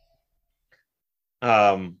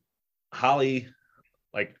Holly,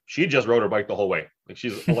 she just rode her bike the whole way. Like,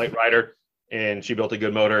 she's a light rider, and she built a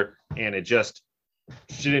good motor, and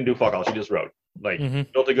she didn't do fuck all. She just rode, like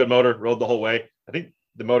built a good motor, rode the whole way. I think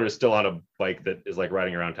the motor is still on a bike that is like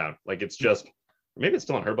riding around town. Like it's just, maybe it's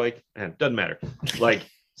still on her bike, and it doesn't matter. Like,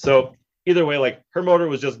 so either way, like her motor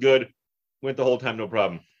was just good, went the whole time, no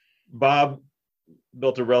problem. Bob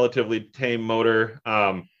built a relatively tame motor,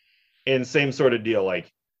 and same sort of deal.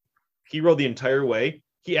 Like he rode the entire way.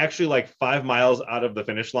 He actually, like 5 miles out of the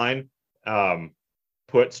finish line,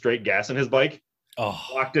 put straight gas in his bike,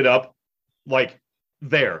 locked it up, like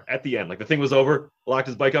there at the end. Like the thing was over, locked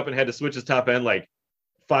his bike up and had to switch his top end like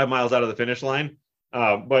 5 miles out of the finish line.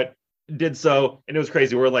 But did so, and it was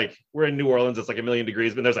crazy. We're in New Orleans, it's like 1,000,000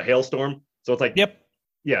 degrees, but there's a hailstorm. So it's like,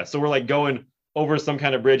 yeah. So we're like going over some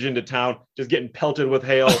kind of bridge into town, just getting pelted with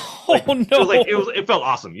hail. Like, oh no! It felt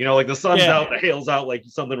awesome. You know, like the sun's out, the hail's out, like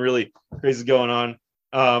something really crazy is going on.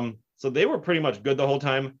 So they were pretty much good the whole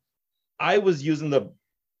time. I was using the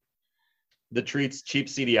Treats cheap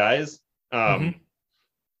CDIs,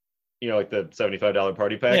 you know, like the $75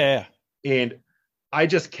 party pack. Yeah. And I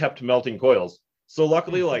just kept melting coils. So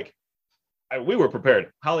luckily, like we were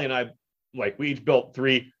prepared. Holly and I, like, we each built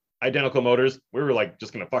 3 identical motors. We were like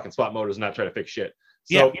just gonna fucking swap motors and not try to fix shit.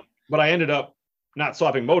 So, but I ended up not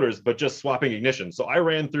swapping motors, but just swapping ignition. So I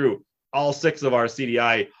ran through all 6 of our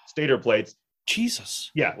CDI stator plates.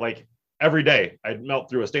 Jesus. Yeah, like every day I'd melt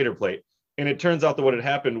through a stator plate. And it turns out that what had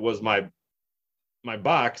happened was my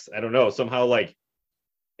box, I don't know, somehow like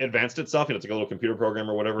advanced itself. You know, it's like a little computer program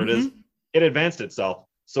or whatever it is. It advanced itself.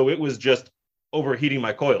 So it was just overheating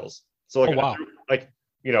my coils. So like,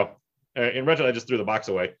 you know, in retro, I just threw the box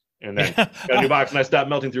away and then got a new box and I stopped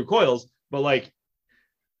melting through coils.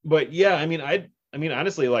 But yeah, I mean,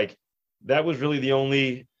 honestly, like that was really the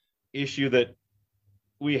only issue that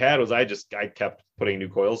we had was I kept putting new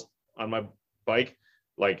coils on my bike.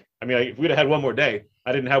 Like, I mean, if we'd have had one more day,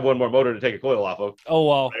 I didn't have one more motor to take a coil off of. Oh,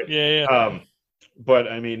 wow. Right? Yeah. But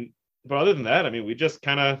other than that, I mean, we just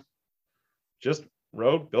kind of just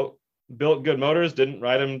rode, built good motors, didn't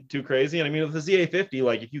ride them too crazy. And I mean, with the ZA50,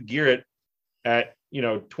 like if you gear it at, you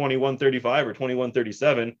know, 2135 or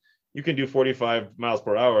 2137, you can do 45 miles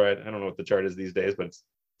per hour. I don't know what the chart is these days, but it's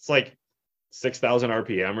like 6,000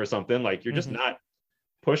 RPM or something. Like you're just not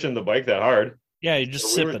pushing the bike that hard. Yeah, you're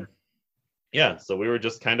just sipping. So we were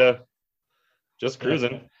just kind of just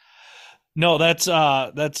cruising. No, that's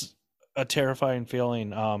a terrifying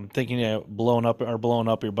feeling. Thinking of blowing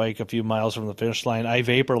up your bike a few miles from the finish line. I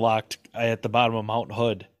vapor locked at the bottom of Mount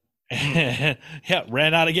Hood. Ran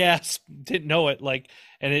out of gas. Didn't know it. Like,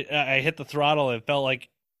 and I hit the throttle. It felt like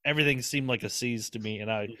everything seemed like a seize to me.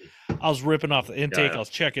 And I was ripping off the intake. I was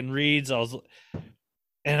checking reads.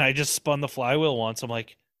 And I just spun the flywheel once. I'm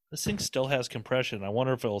like, this thing still has compression. I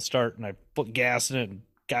wonder if it'll start. And I put gas in it and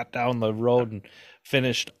got down the road and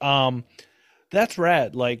finished. That's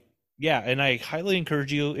rad. Like, yeah. And I highly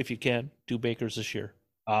encourage you, if you can, do Baker's this year.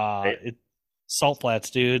 Salt Flats,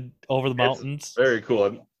 dude, over the mountains. Very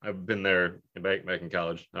cool. I've been there back in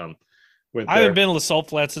college. I haven't been to the Salt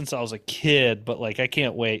Flats since I was a kid, but like I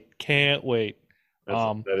can't wait.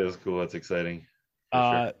 That is cool. That's exciting.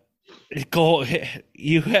 Go.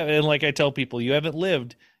 You have, and like I tell people, you haven't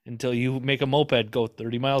lived until you make a moped go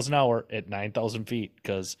 30 miles an hour at 9,000 feet,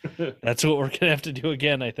 because that's what we're gonna have to do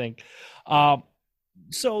again, I think.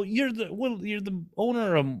 So you're the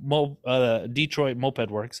owner of Detroit Moped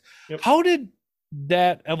Works. Yep. How did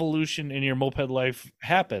that evolution in your moped life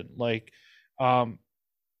happen? Like,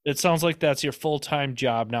 it sounds like that's your full-time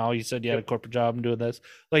job now. You said you had a corporate job and doing this.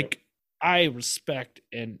 Like, I respect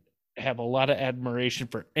and have a lot of admiration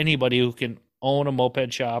for anybody who can own a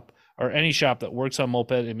moped shop or any shop that works on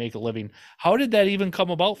moped and make a living. How did that even come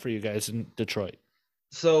about for you guys in Detroit?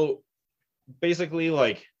 So basically,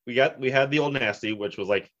 like, we had the old Nasty, which was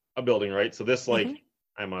like a building, right? So this, like,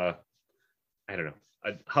 I'm a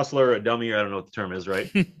hustler, a dummy, I don't know what the term is, right?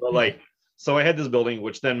 But like, so I had this building,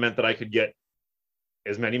 which then meant that I could get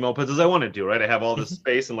as many mopeds as I wanted to, right? I have all this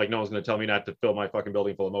space, and like, no one's going to tell me not to fill my fucking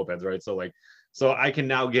building full of mopeds, right? So I can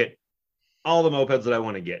now get all the mopeds that I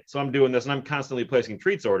want to get. So I'm doing this, and I'm constantly placing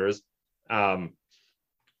Treats orders. And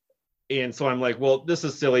so I'm like, well, this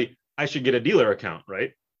is silly. I should get a dealer account,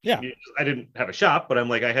 right? Yeah. I didn't have a shop, but I'm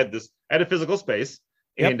like, I had a physical space.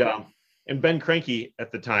 And Ben Cranky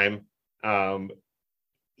at the time,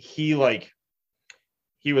 he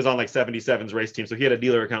was on like 77's race team. So he had a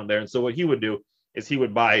dealer account there. And so what he would do is he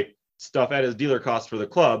would buy stuff at his dealer cost for the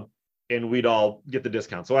club, and we'd all get the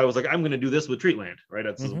discount. So I was like, I'm going to do this with Treatland, right?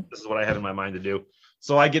 This is what I had in my mind to do.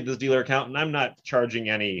 So I get this dealer account, and I'm not charging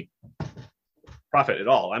any profit at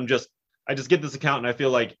all. I just get this account, and I feel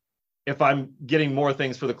like if I'm getting more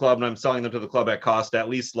things for the club and I'm selling them to the club at cost, at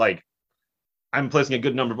least like I'm placing a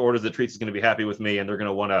good number of orders that Treats is going to be happy with me, and they're going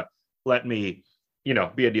to want to let me,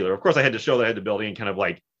 be a dealer. Of course, I had to show that I had the building and kind of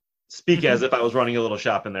like speak as if I was running a little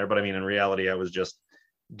shop in there. But I mean, in reality, I was just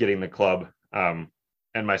getting the club and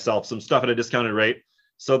myself some stuff at a discounted rate.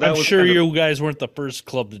 So that I'm was sure you guys weren't the first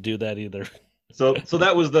club to do that either. So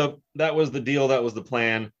that was the deal. That was the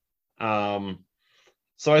plan.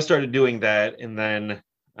 So I started doing that, and then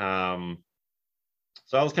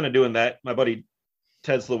so I was kind of doing that. My buddy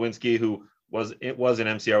Ted Slawinski, who was in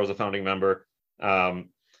MCR, was a founding member.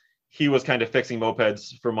 He was kind of fixing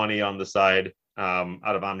mopeds for money on the side out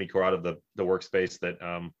of Omnicore, out of the workspace that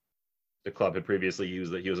the club had previously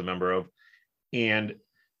used, that he was a member of. And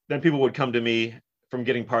then people would come to me from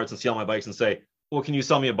getting parts and see all my bikes and say, well, can you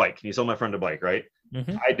sell me a bike? Can you sell my friend a bike? Right.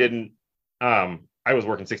 Mm-hmm. I didn't, I was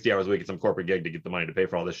working 60 hours a week at some corporate gig to get the money to pay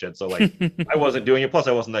for all this shit. So like, I wasn't doing it. Plus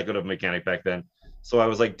I wasn't that good of a mechanic back then. So I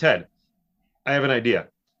was like, Ted, I have an idea.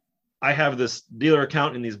 I have this dealer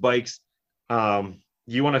account in these bikes.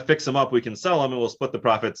 You want to fix them up? We can sell them and we'll split the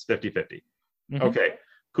profits 50-50. Mm-hmm. Okay,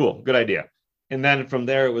 cool. Good idea. And then from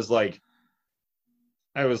there, it was like,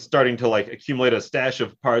 I was starting to like accumulate a stash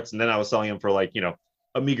of parts, and then I was selling them for like,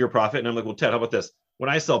 a meager profit. And I'm like, well, Ted, how about this? When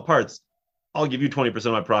I sell parts, I'll give you 20%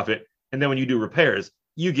 of my profit. And then when you do repairs,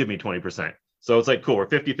 you give me 20%. So it's like, cool. We're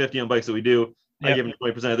 50-50 on bikes that we do. Yep. I give him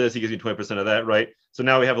 20% of this. He gives me 20% of that. Right. So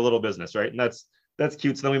now we have a little business. Right. And that's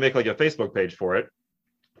cute. So then we make like a Facebook page for it.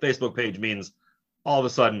 Facebook page means all of a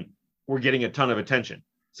sudden we're getting a ton of attention.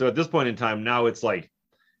 So at this point in time, now it's like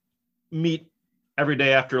meet every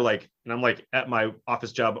day after like, and I'm like at my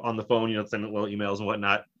office job on the phone, sending little emails and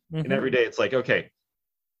whatnot. Mm-hmm. And every day it's like, okay,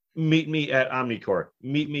 meet me at Omnicore,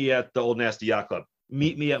 meet me at the Old Nasty Yacht Club,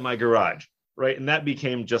 meet me at my garage. Right. And that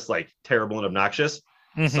became just like terrible and obnoxious.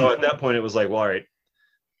 Mm-hmm. So at that point it was like, well, all right,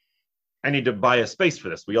 I need to buy a space for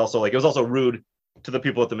this. We also like, it was also rude to the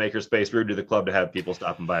people at the makerspace, rude to the club to have people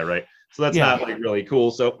stop and by. Right. So that's not like really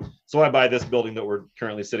cool. So I buy this building that we're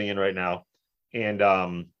currently sitting in right now.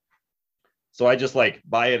 And so I just like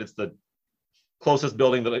buy it. It's the closest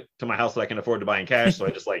building to my house that I can afford to buy in cash. So I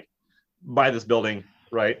just like buy this building.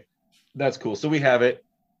 Right. That's cool. So we have it.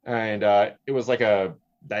 And it was like a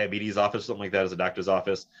diabetes office, something like that, as a doctor's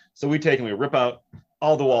office. So we rip out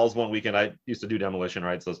all the walls one weekend. I used to do demolition,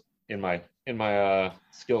 right? So it's in my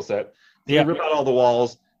skill set. So we rip out all the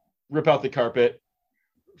walls, rip out the carpet.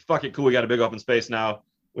 Fuck it, cool. We got a big open space now.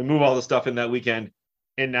 We move all the stuff in that weekend,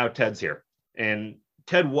 and now Ted's here. And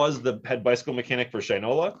Ted was the head bicycle mechanic for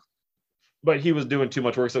Shinola, but he was doing too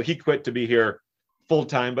much work, so he quit to be here full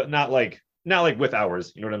time, but not like with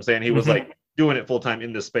hours. You know what I'm saying? He was like doing it full time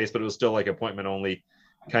in this space, but it was still like appointment only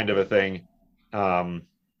kind of a thing.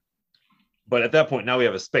 But at that point, now we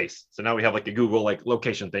have a space. So now we have like a Google like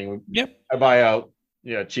location thing. Yep. I buy a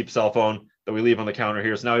cheap cell phone that we leave on the counter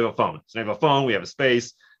here. So now we have a phone. So we have a phone. We have a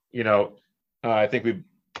space. I think we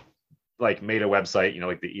like made a website.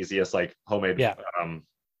 Like the easiest like homemade, WordPress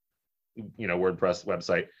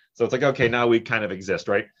website. So it's like, okay, now we kind of exist,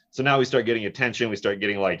 right? So now we start getting attention. We start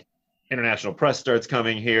getting like international press starts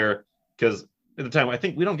coming here, because at the time I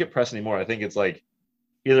think we don't get press anymore. I think it's like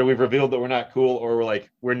either we've revealed that we're not cool, or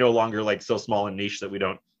we're no longer like so small and niche that we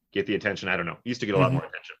don't get the attention. I don't know. We used to get a lot more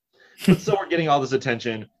attention. But so we're getting all this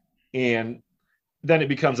attention, and then it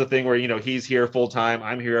becomes a thing where, he's here full time.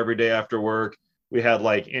 I'm here every day after work. We had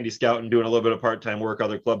like Andy Scouten doing a little bit of part-time work.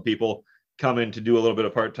 Other club people come in to do a little bit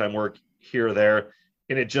of part-time work here or there.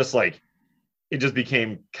 And it just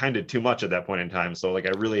became kind of too much at that point in time. So like,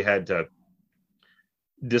 I really had to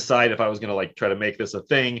decide if I was going to like try to make this a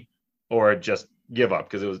thing or just give up,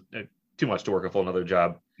 because it was too much to work a full another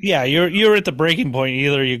job. Yeah. You're at the breaking point.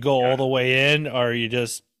 Either you go all the way in or you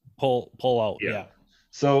just pull out. Yeah.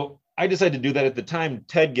 So I decided to do that. At the time,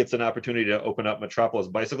 Ted gets an opportunity to open up Metropolis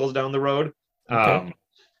Bicycles down the road. Okay.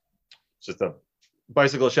 It's just a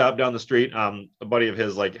bicycle shop down the street. A buddy of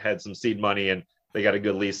his like had some seed money, and they got a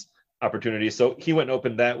good lease opportunity. So he went and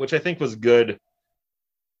opened that, which I think was good.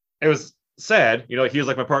 It was sad, he was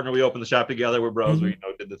like my partner. We opened the shop together. We're bros. Mm-hmm. We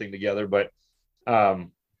did the thing together. But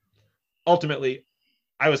ultimately,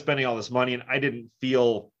 I was spending all this money, and I didn't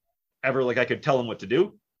feel ever like I could tell him what to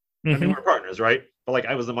do. Mm-hmm. I mean, we're partners, right? But like,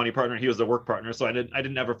 I was the money partner, he was the work partner. So I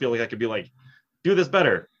didn't ever feel like I could be like, do this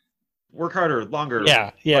better, work harder, longer.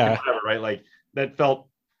 Yeah. Whatever, right? Like, that felt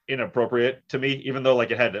inappropriate to me, even though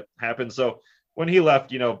like it had to happen. So when he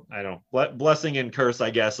left, I don't know, blessing and curse,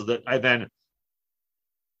 I guess, is that I then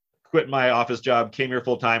quit my office job, came here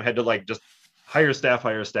full time, had to like just hire staff,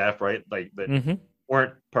 right? Like that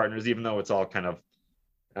weren't partners, even though it's all kind of,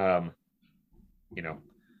 kind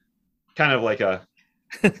of like a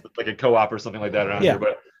like a co-op or something like that around here.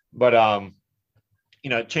 But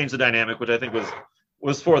changed the dynamic, which I think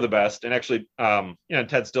was for the best. And actually,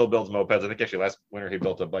 Ted still builds mopeds. I think actually last winter he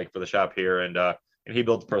built a bike for the shop here, and he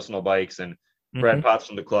builds personal bikes. And Brad Potts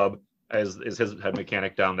from the club is his head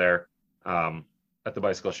mechanic down there at the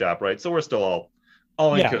bicycle shop, right? So we're still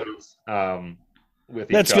all in cahoots with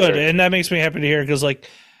each That's other. good, and that makes me happy to hear, because like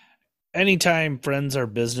anytime friends are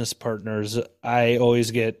business partners, I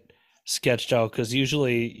always get sketched out, because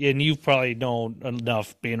usually, and you've probably known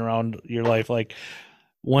enough being around your life, like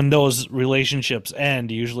when those relationships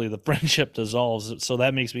end, usually the friendship dissolves. So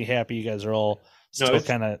that makes me happy you guys are all still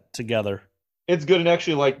kind of together. It's good. And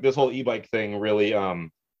actually, like this whole e-bike thing really,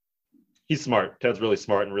 he's smart. Ted's really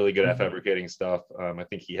smart and really good at fabricating stuff. I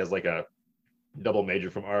think he has like a double major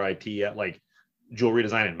from RIT at like jewelry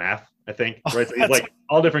design and math, I think. Right. So he's like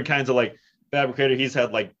all different kinds of like fabricator. He's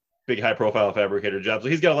had like big high profile fabricator jobs. So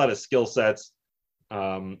he's got a lot of skill sets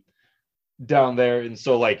down there. And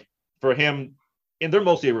so like for him, and they're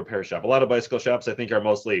mostly a repair shop. A lot of bicycle shops, I think, are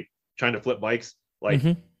mostly trying to flip bikes. Like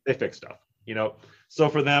they fix stuff, So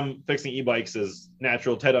for them, fixing e-bikes is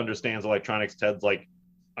natural. Ted understands electronics. Ted's like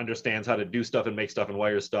understands how to do stuff and make stuff and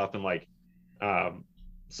wire stuff. And like,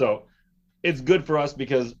 so it's good for us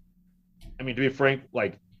because, I mean, to be frank,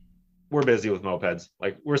 like we're busy with mopeds.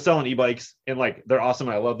 Like we're selling e-bikes and like, they're awesome.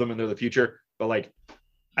 And I love them and they're the future, but like,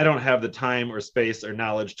 I don't have the time or space or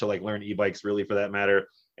knowledge to like learn e-bikes really for that matter.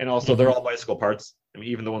 And also they're all bicycle parts. I mean,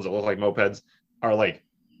 even the ones that look like mopeds are like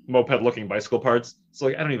moped looking bicycle parts. So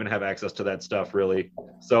like, I don't even have access to that stuff really.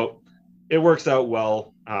 So it works out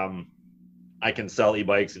well. I can sell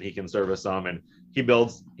e-bikes and he can service them, and he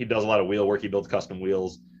does a lot of wheel work. He builds custom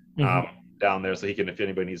wheels down there. So he can, if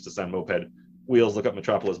anybody needs to send moped wheels, look up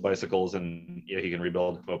Metropolis Bicycles and he can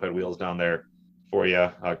rebuild moped wheels down there for you,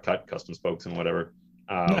 cut custom spokes and whatever.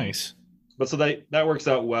 Nice. But so that works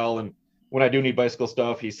out well. And when I do need bicycle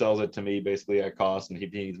stuff, he sells it to me basically at cost, and he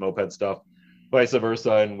needs moped stuff, vice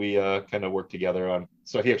versa. And we kind of work together on.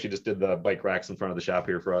 So he actually just did the bike racks in front of the shop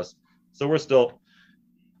here for us. So we're still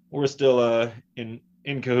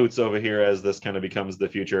in cahoots over here as this kind of becomes the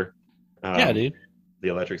future. Yeah, dude. The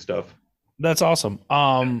electric stuff. That's awesome.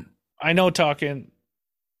 I know talking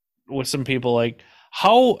with some people, like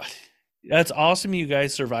that's awesome you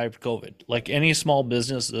guys survived COVID. Like any small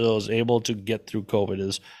business that was able to get through COVID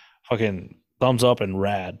is fucking thumbs up and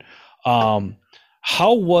rad.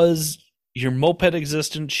 How was your moped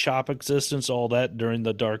existence, shop existence, all that during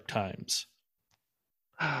the dark times?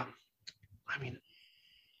 I mean,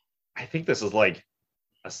 I think this is like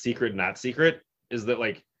a secret, not secret, is that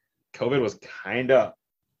like COVID was kind of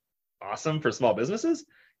awesome for small businesses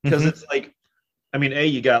because it's like, I mean, A,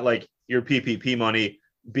 you got like your PPP money.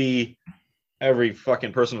 B, every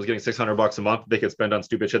fucking person was getting $600 a month they could spend on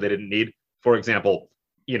stupid shit they didn't need. For example,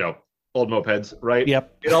 old mopeds, right?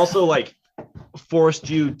 Yep. It also like forced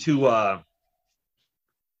you to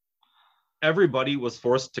everybody was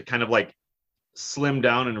forced to kind of like slim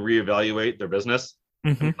down and reevaluate their business.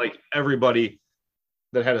 Like everybody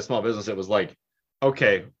that had a small business, it was like,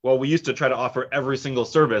 okay, well, we used to try to offer every single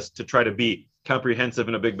service to try to be comprehensive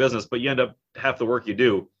in a big business, but you end up half the work you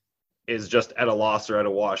do is just at a loss or at a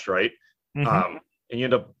wash, right? And you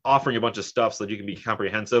end up offering a bunch of stuff so that you can be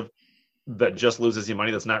comprehensive that just loses you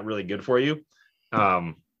money that's not really good for you.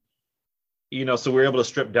 So we were able to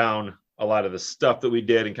strip down a lot of the stuff that we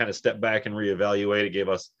did and kind of step back and reevaluate. It gave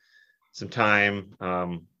us some time.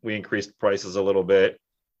 We increased prices a little bit,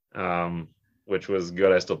 which was good.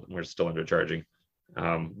 We're still undercharging.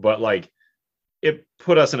 But like it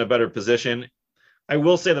put us in a better position. I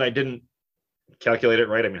will say that I didn't calculate it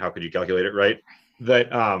right. I mean, how could you calculate it right? That,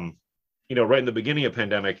 right in the beginning of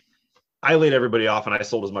pandemic, I laid everybody off and I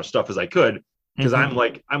sold as much stuff as I could because I'm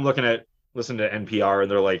listening to NPR and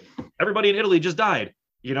they're like, everybody in Italy just died.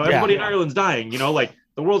 Everybody in Ireland's dying, like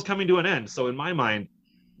the world's coming to an end. So in my mind,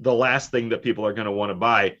 the last thing that people are going to want to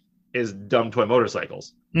buy is dumb toy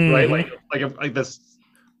motorcycles, right? Like this,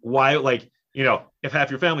 why, if half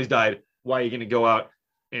your family's died, why are you going to go out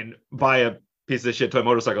and buy a piece of shit toy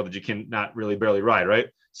motorcycle that you can not really barely ride, right?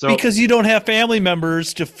 So because you don't have family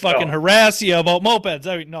members to fucking harass you about mopeds.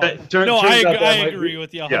 I mean, I agree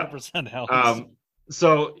with you 100%. Alex.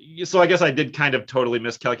 So I guess I did kind of totally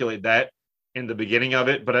miscalculate that in the beginning of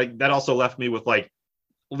it, but that also left me with like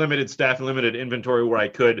limited staff and limited inventory where I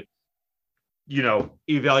could,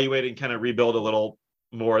 evaluate and kind of rebuild a little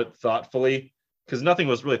more thoughtfully, because nothing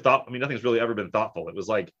was really nothing's really ever been thoughtful. It was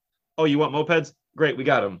like, oh, you want mopeds? Great, we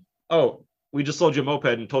got them. Oh, we just sold you a moped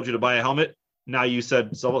and told you to buy a helmet. Now you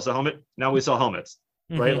said sell us a helmet. Now we sell helmets,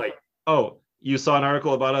 right? Like, oh, you saw an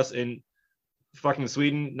article about us in fucking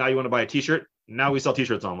Sweden. Now you want to buy a t-shirt. Now we sell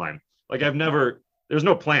t-shirts online. Like I've never there's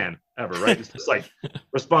no plan ever, right? It's just like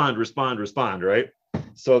respond, right?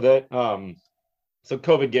 So that so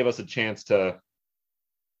COVID gave us a chance to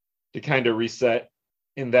kind of reset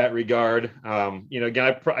in that regard.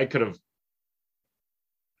 Again, I could have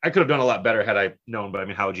done a lot better had I known, but I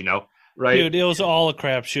mean, how would you know, right? Dude, it was all a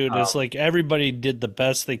crapshoot. It's like everybody did the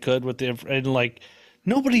best they could with and like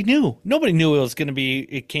nobody knew it was going to be.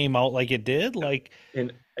 It came out like it did. Like,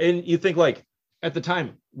 and you think like at the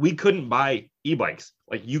time we couldn't buy e-bikes,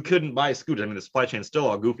 like you couldn't buy scooters. I mean, the supply chain's still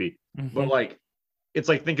all goofy, but like it's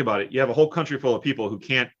like, think about it. You have a whole country full of people who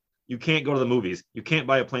you can't go to the movies, you can't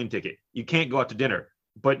buy a plane ticket, you can't go out to dinner,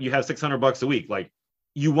 but you have $600 a week. Like,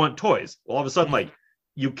 you want toys. Well, all of a sudden, like,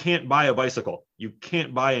 you can't buy a bicycle, you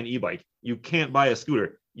can't buy an e-bike, you can't buy a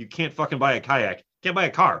scooter, you can't fucking buy a kayak, can't buy a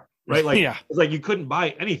car, right? Like, yeah. It's like you couldn't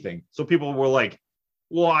buy anything. So people were like,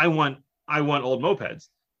 well, I want old mopeds,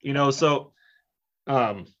 So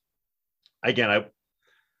again, I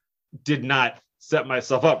did not set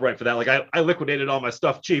myself up right for that. Like, I liquidated all my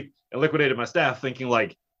stuff cheap and liquidated my staff thinking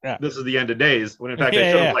like, this is the end of days, when in fact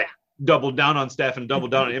I should have like doubled down on staff and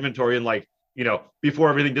doubled down on inventory, and like, before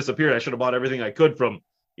everything disappeared, I should have bought everything I could from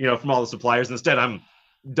all the suppliers. Instead, I'm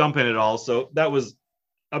dumping it all. So that was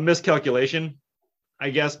a miscalculation, I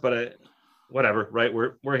guess, but whatever, right?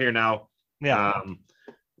 We're here now. Yeah.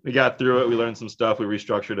 We got through it. We learned some stuff. We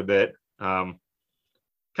restructured a bit. Kind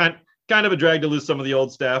of a drag to lose some of the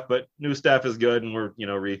old staff, but new staff is good, and we're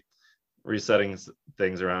resetting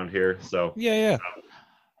things around here. So yeah.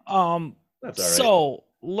 That's all right. So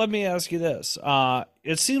let me ask you this.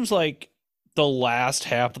 It seems like the last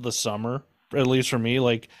half of the summer, at least for me,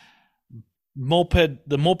 like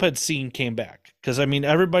the moped scene came back. Because I mean,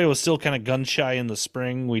 everybody was still kind of gun shy in the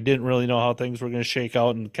spring. We didn't really know how things were going to shake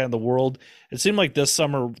out, and kind of the world. It seemed like this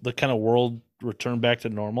summer the kind of world returned back to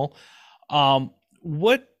normal.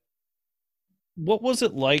 What was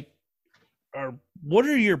it like? Or what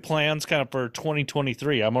are your plans kind of for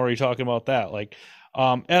 2023? I'm already talking about that. Like,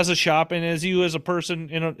 as a shop and as you as a person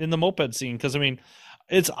in the moped scene, because I mean,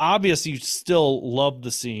 it's obvious you still love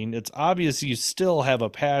the scene. It's obvious you still have a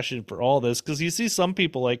passion for all this, because you see some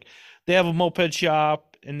people like they have a moped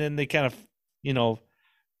shop and then they kind of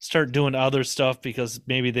start doing other stuff because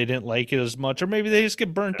maybe they didn't like it as much, or maybe they just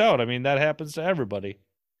get burnt out. I mean, that happens to everybody.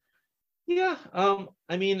 Yeah.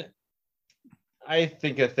 I mean, I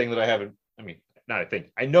think a thing that I haven't,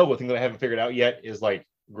 I know one thing that I haven't figured out yet is like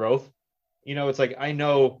growth. It's like, I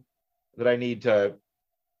know that I need to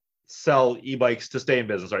sell e-bikes to stay in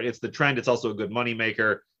business, right? It's the trend. It's also a good money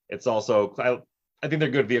maker. It's also, I think they're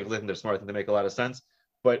good vehicles. I think they're smart. I think they make a lot of sense.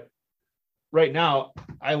 But right now,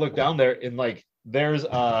 I look down there and like, there's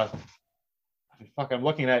I'm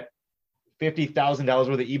looking at $50,000 worth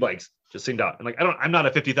of e-bikes just seen out. And like, I'm not a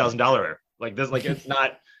 $50,000 like this, like, it's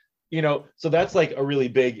not, so that's like a really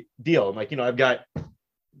big deal. And like, I've got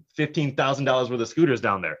 $15,000 worth of scooters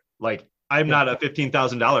down there. Like, I'm not a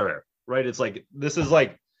 $15,000 right? It's like, this is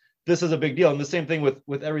a big deal. And the same thing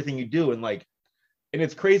with everything you do. And like, and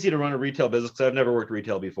it's crazy to run a retail business, because I've never worked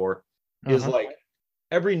retail before, is like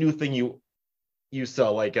every new thing you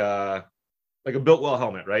sell, like a Biltwell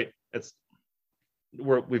helmet, right?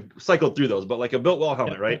 We've cycled through those, but like a Biltwell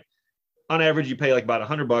helmet, right? On average, you pay like about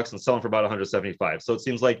 $100 and sell them for about $175. So it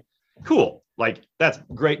seems like cool. Like, that's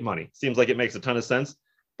great money. Seems like it makes a ton of sense.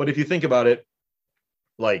 But if you think about it,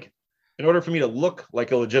 like, in order for me to look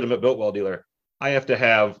like a legitimate Biltwell dealer, I have to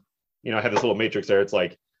have, I have this little matrix there. It's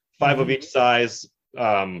like 5 of each size,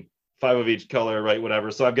 5 of each color, right?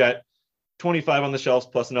 Whatever. So I've got 25 on the shelves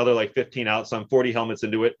plus another like 15 out. So I'm 40 helmets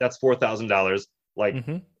into it. That's $4,000. Like,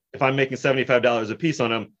 if I'm making $75 a piece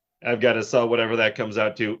on them, I've got to sell whatever that comes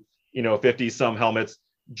out to, 50 some helmets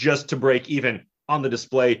just to break even on the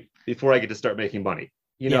display before I get to start making money,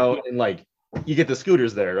 and like, you get the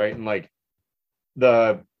scooters there, right? And like,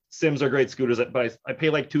 the Sims are great scooters, but I pay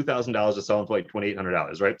like $2,000 to sell them for like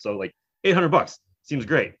 $2,800, right? So like $800 seems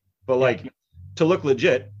great, but like, to look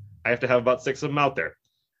legit, I have to have about 6 of them out there.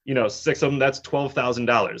 6 of them, that's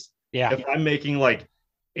 $12,000. Yeah. If I'm making like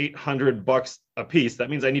 $800 a piece, that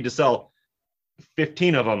means I need to sell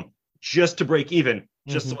 15 of them just to break even,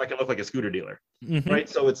 just so I can look like a scooter dealer, right?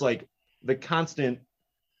 So it's like the constant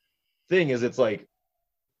thing is, it's like,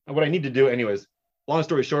 what I need to do, anyways, long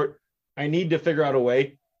story short, I need to figure out a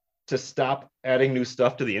way to stop adding new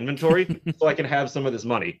stuff to the inventory so I can have some of this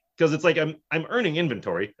money, because it's like I'm earning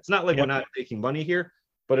inventory. It's not like we're not making money here,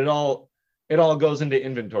 but it all goes into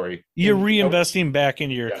inventory. You're reinvesting back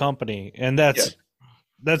into your company, and that's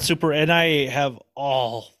super. And I have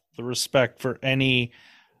all the respect for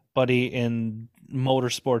anybody in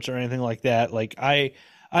motorsports or anything like that. Like, I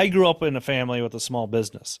I grew up in a family with a small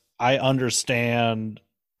business. I understand.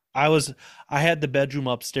 I had the bedroom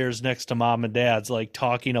upstairs next to mom and dad's, like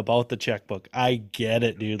talking about the checkbook. I get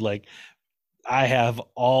it, dude. Like, I have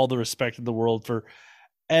all the respect in the world for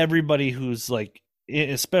everybody who's like,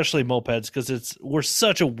 especially mopeds, because we're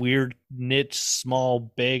such a weird niche, small,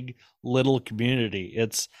 big, little community.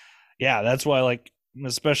 Yeah, that's why, like,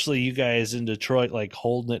 especially you guys in Detroit, like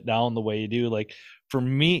holding it down the way you do. Like, for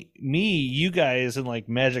me, you guys and like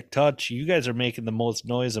Magic Touch, you guys are making the most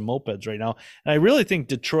noise in mopeds right now. And I really think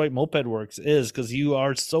Detroit Moped Works is, because you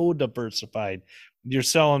are so diversified. You're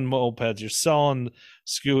selling mopeds, you're selling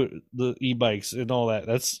the e-bikes and all that.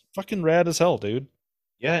 That's fucking rad as hell, dude.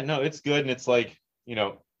 Yeah, no, it's good. And it's like,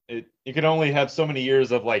 you can only have so many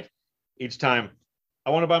years of like each time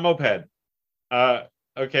I want to buy a moped.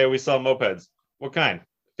 Okay, we sell mopeds. What kind?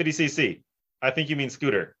 50cc. I think you mean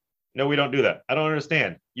scooter. No, we don't do that. I don't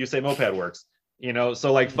understand. You say Moped Works,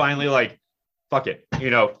 so like finally, like, fuck it,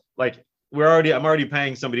 like I'm already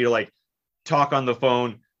paying somebody to like talk on the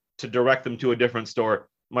phone to direct them to a different store.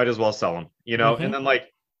 Might as well sell them, and then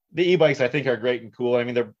like the e-bikes I think are great and cool. I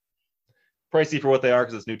mean, they're pricey for what they are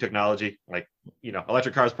because it's new technology. Like,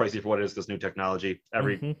 electric cars pricey for what it is because new technology.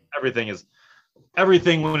 Everything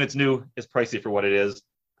when it's new is pricey for what it is.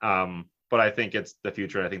 But I think it's the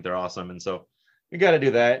future. I think they're awesome. And so you got to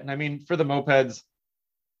do that. And I mean, for the mopeds,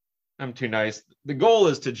 I'm too nice. The goal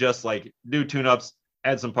is to just like do tune-ups,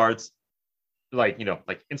 add some parts, like,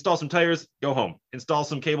 like install some tires, go home, install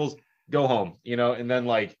some cables, go home, and then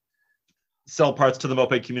like sell parts to the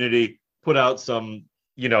moped community, put out some,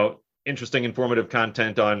 interesting, informative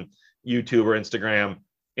content on YouTube or Instagram,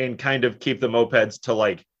 and kind of keep the mopeds to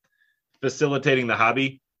like facilitating the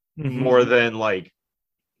hobby more than like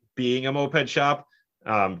being a moped shop.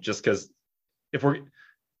 Just because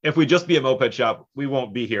if we just be a moped shop, we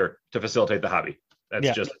won't be here to facilitate the hobby.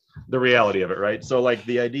 That's just the reality of it, right? So like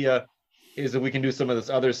the idea is that we can do some of this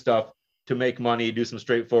other stuff to make money, do some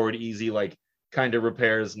straightforward, easy, like kind of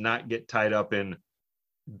repairs, not get tied up in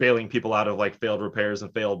bailing people out of like failed repairs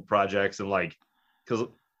and failed projects. And like, because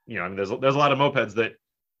I mean, there's a lot of mopeds that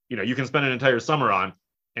you can spend an entire summer on,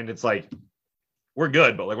 and it's like we're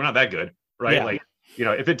good, but like we're not that good, right? Yeah. Like,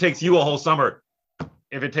 if it takes you a whole summer,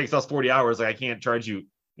 if it takes us 40 hours, like I can't charge you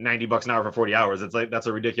 $90 an hour for 40 hours. It's like, that's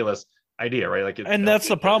a ridiculous idea, right? Like, and that's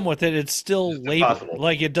the problem with it. It's still labor. Impossible.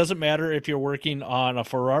 Like, it doesn't matter if you're working on a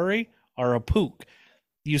Ferrari or a Puch.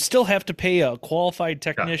 You still have to pay a qualified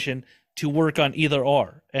technician to work on either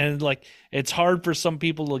or. And like, it's hard for some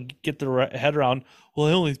people to get their head around, well,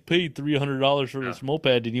 I only paid $300 for this moped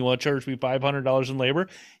and you want to charge me $500 in labor?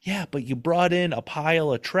 Yeah, but you brought in a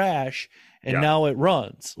pile of trash and now it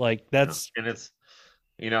runs. Like, that's... And it's,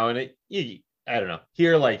 I don't know.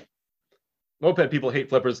 Here, like, moped people hate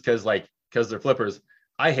flippers because they're flippers.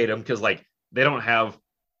 I hate them because like they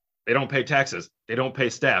don't pay taxes, they don't pay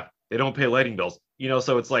staff, they don't pay lighting bills.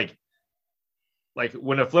 So it's like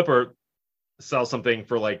when a flipper sells something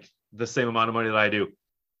for like the same amount of money that I do,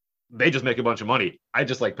 they just make a bunch of money. I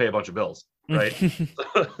just like pay a bunch of bills, right?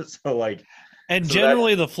 so like, and so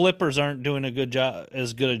generally the flippers aren't doing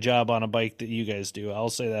as good a job on a bike that you guys do. I'll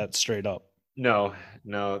say that straight up. No,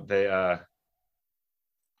 they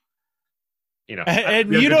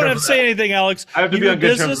and you don't have to say anything, Alex. I have to be on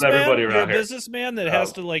good terms with everybody around here. You're a businessman that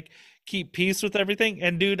has to like keep peace with everything.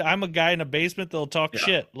 And dude, I'm a guy in a basement that'll talk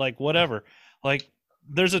shit, like whatever. Like,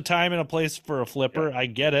 there's a time and a place for a flipper. I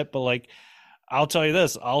get it, but like, I'll tell you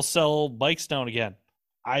this: I'll sell bikes now and again.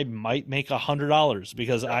 I might make $100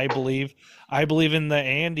 because I believe in the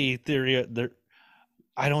Andy theory.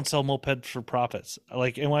 I don't sell mopeds for profits.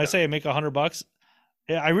 Like, and when I say I make $100,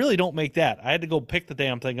 I really don't make that. I had to go pick the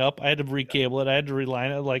damn thing up. I had to recable it. I had to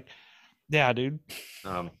reline it. Like, yeah, dude.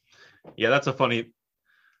 That's a funny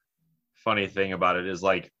thing about it is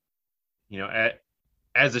like,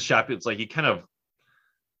 as a shop, it's like you kind of,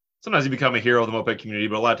 sometimes you become a hero of the moped community,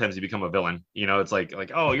 but a lot of times you become a villain. It's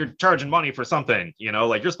like, oh, you're charging money for something,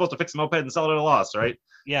 like you're supposed to fix a moped and sell it at a loss, right?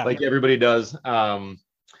 Yeah. Like everybody does.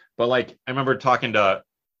 But like, I remember talking to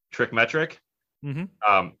Trick Metric.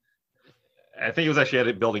 I think it was actually at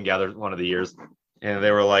a Building Gather one of the years, and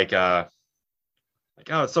they were like, oh,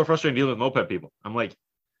 it's so frustrating dealing with moped people. I'm like,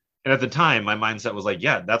 and at the time, my mindset was like,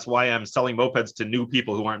 yeah, that's why I'm selling mopeds to new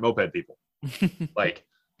people who aren't moped people. Like,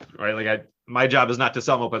 right? Like, my job is not to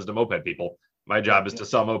sell mopeds to moped people. My job is to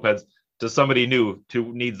sell mopeds to somebody new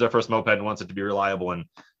who needs their first moped and wants it to be reliable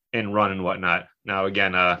and run and whatnot. Now,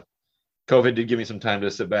 again, COVID did give me some time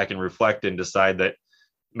to sit back and reflect and decide that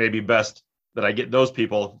maybe best that I get those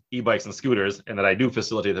people e-bikes and scooters, and that I do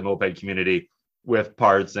facilitate the moped community with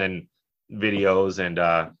parts and videos and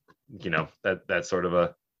that sort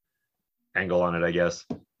of angle on it, I guess.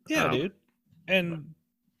 Yeah, dude. And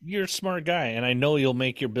you're a smart guy, and I know you'll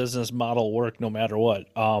make your business model work no matter what.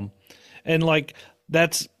 And like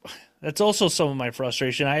that's also some of my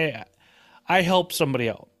frustration. I helped somebody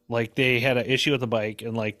out. Like they had an issue with the bike,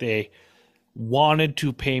 and like they wanted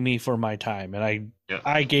to pay me for my time, and Yeah.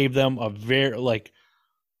 I gave them a very,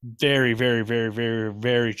 very, very, very,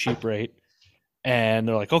 very cheap rate. And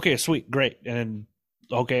they're like, okay, sweet, great. And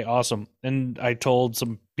okay, awesome. And I told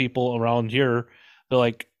some people around here, they're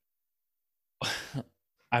like,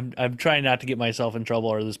 I'm trying not to get myself in trouble,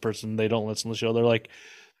 or this person, they don't listen to the show. They're like,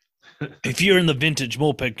 if you're in the vintage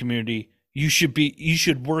moped community, you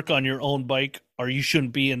should work on your own bike, or you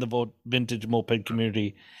shouldn't be in the vintage moped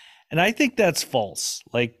community. And I think that's false.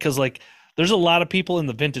 Like, cause like there's a lot of people in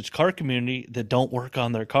the vintage car community that don't work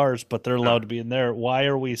on their cars, but they're allowed to be in there. Why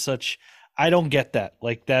are we such, I don't get that.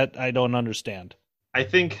 Like that, I don't understand. I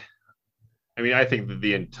think that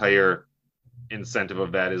the entire incentive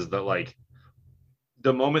of that is that, like,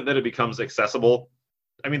 the moment that it becomes accessible,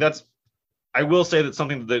 I will say that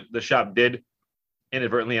something that the shop did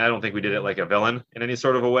inadvertently, I don't think we did it like a villain in any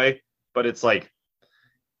sort of a way, but it's like,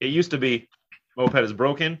 it used to be moped is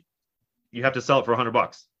broken, you have to sell it for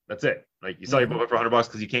 $100. That's it. Like, you sell your moped for $100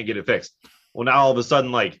 because you can't get it fixed. Well, now all of a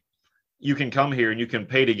sudden, like, you can come here and you can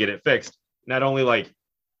pay to get it fixed. Not only like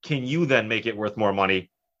can you then make it worth more money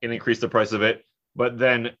and increase the price of it, but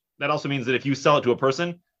then that also means that if you sell it to a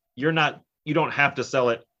person, you don't have to sell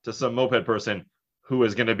it to some moped person who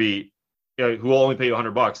is going to be who will only pay you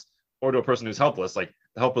 $100, or to a person who's helpless. Like,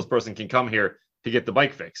 the helpless person can come here to get the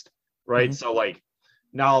bike fixed, right? So like,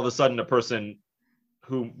 now all of a sudden a person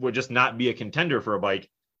who would just not be a contender for a bike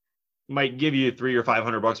might give you $300 or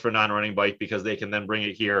 $500 for a non-running bike, because they can then bring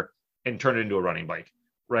it here and turn it into a running bike,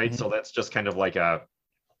 right? So that's just kind of like a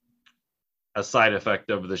side effect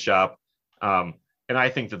of the shop. And I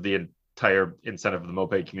think that the entire incentive of the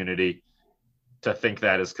moped community to think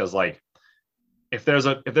that is because, like, if there's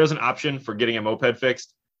an option for getting a moped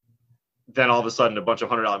fixed, then all of a sudden a bunch of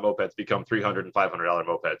 $100 mopeds become $300 and $500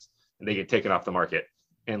 mopeds, and they get taken off the market.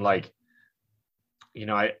 And like,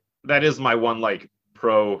 that is my one like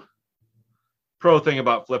pro thing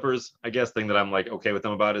about flippers, I guess, thing that I'm like okay with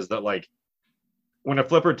them about, is that like, when a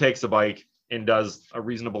flipper takes a bike and does a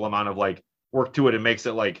reasonable amount of like work to it and makes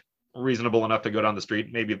it like reasonable enough to go down the street,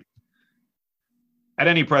 maybe at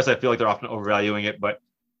any price, I feel like they're often overvaluing it, but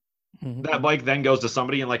that bike then goes to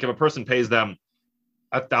somebody, and like, if a person pays them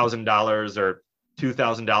 $1,000 or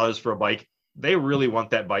 $2,000 for a bike, they really want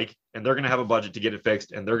that bike, and they're going to have a budget to get it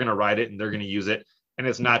fixed, and they're going to ride it, and they're going to use it, and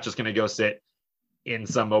it's not just going to go sit in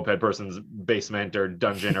some moped person's basement or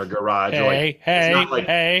dungeon or garage.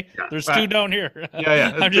 Hey, there's two down here.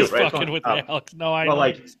 Yeah. I'm just fucking with you, Alex. No, I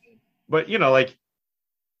know. But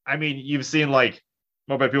you've seen like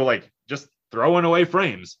moped people like just throwing away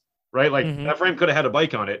frames, right? Like, that frame could have had a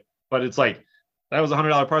bike on it, but it's like, that was a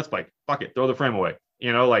 $100 parts bike. Fuck it, throw the frame away.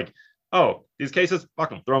 Like, oh, these cases, fuck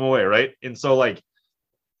them, throw them away, right? And so like,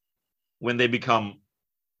 when they become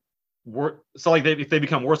if they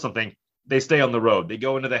become worth something, they stay on the road. They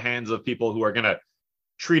go into the hands of people who are gonna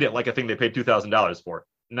treat it like a thing they paid $2,000 for,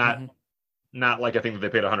 not like a thing that they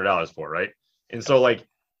paid $100 for, right? And so like,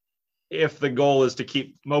 if the goal is to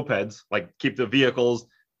keep mopeds, like keep the vehicles,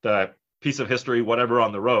 the piece of history, whatever,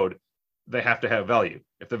 on the road, they have to have value.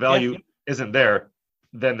 If the value isn't there,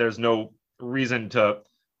 then there's no reason to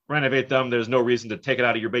renovate them. There's no reason to take it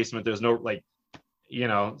out of your basement. There's no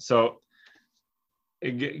so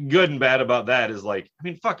good and bad about that is like,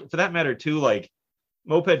 fuck, for that matter too, like,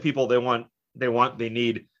 moped people, they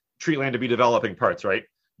need Treatland to be developing parts, right?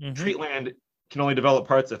 Treatland can only develop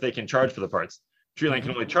parts if they can charge for the parts. Treatland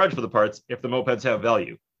can only charge for the parts if the mopeds have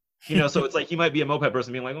value. So it's like, you might be a moped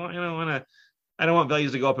person being like, well, I don't want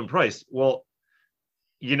values to go up in price. Well,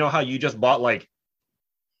 how you just bought, like,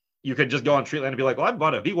 you could just go on Treatland and be like, well, I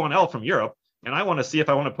bought a V1L from Europe, and I want to see if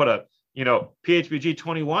I want to put a, PHBG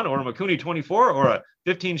 21 or a Mikuni 24 or a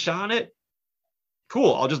 15 SHA on it.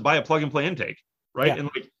 Cool. I'll just buy a plug and play intake. Right. Yeah. And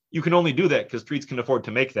like, you can only do that because Treats can afford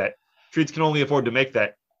to make that. Treats can only afford to make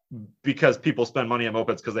that because people spend money on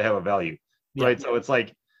mopeds because they have a value. Yeah. Right. So it's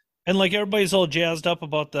like, and like, everybody's all jazzed up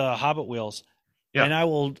about the Hobbit wheels. Yeah. And I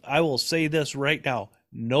will say this right now.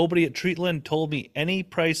 Nobody at Treatland told me any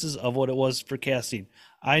prices of what it was for casting.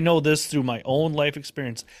 I know this through my own life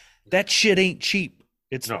experience. That shit ain't cheap.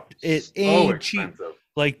 It ain't cheap.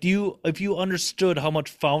 Like, if you understood how much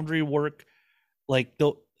foundry work, like,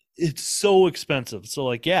 it's so expensive. So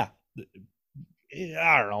like, I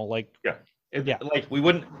don't know, like, like, we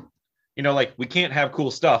wouldn't, like, we can't have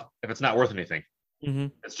cool stuff if it's not worth anything.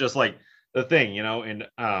 It's just like the thing, and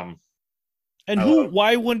And I love it.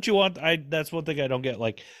 why wouldn't you want? That's one thing I don't get.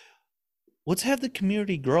 Like, let's have the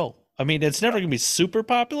community grow. I mean, it's never gonna be super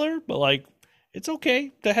popular, but like, it's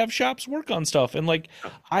okay to have shops work on stuff. And like,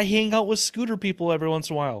 I hang out with scooter people every once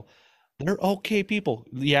in a while. They're okay people.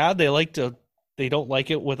 Yeah, they don't like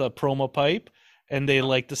it with a promo pipe, and they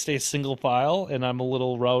like to stay single file. And I'm a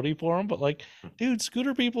little rowdy for them, but like, dude,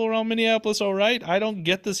 scooter people around Minneapolis, all right. I don't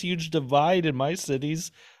get this huge divide in my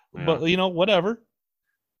cities, but Yeah. whatever.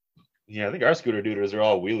 Yeah, I think our scooter duders are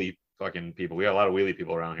all wheelie fucking people. We got a lot of wheelie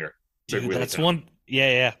people around here. Big Dude, wheelie that's town. one.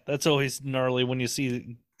 Yeah. That's always gnarly when you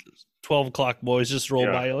see 12 o'clock boys just roll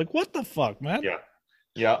Yeah. by. You're like, what the fuck, man? Yeah.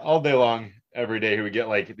 Yeah, all day long, every day here we get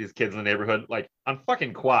like these kids in the neighborhood, like on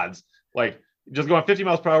fucking quads, like just going 50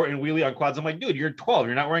 miles per hour and wheelie on quads. I'm like, dude, you're 12,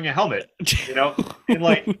 you're not wearing a helmet, you know? And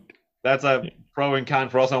like that's a pro and con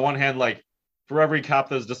for us. On one hand, like for every cop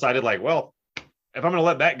that's decided, like, well, if I'm gonna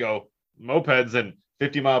let that go, mopeds and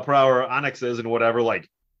 50-mile-per-hour Onyxes and whatever, like,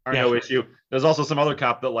 are no issue. There's also some other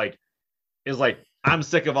cop that like is like, I'm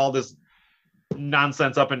sick of all this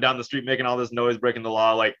nonsense up and down the street making all this noise, breaking the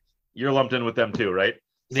law. Like, you're lumped in with them too, right?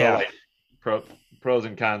 So Yeah. like pros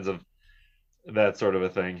and cons of that sort of a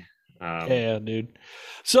thing. Yeah, dude.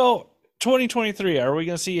 So 2023, are we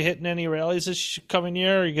going to see you hitting any rallies this coming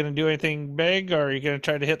year? Are you going to do anything big? Or are you going to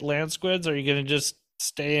try to hit land squids? Or are you going to just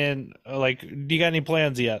stay in? Like, do you got any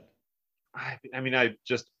plans yet? I mean, I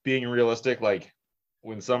just being realistic, like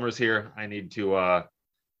when summer's here, I need to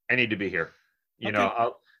be here. You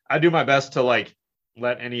know, I do my best to like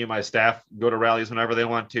let any of my staff go to rallies whenever they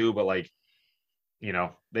want to, but like, you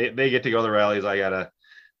know, they get to go to the rallies. I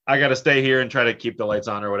gotta stay here and try to keep the lights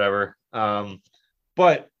on or whatever.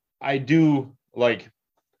 But I do, like,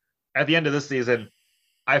 at the end of this season,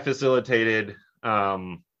 I facilitated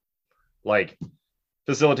like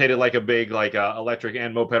a big like electric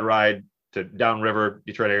and moped ride to downriver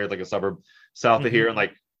Detroit area, like a suburb south of here, and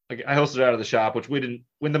like I hosted it out of the shop, which we didn't,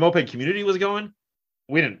 when the moped community was going,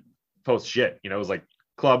 we didn't post shit. You know, it was like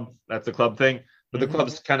club, that's the club thing, but the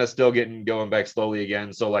club's kind of still getting going back slowly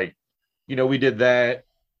again. So like, you know, we did that.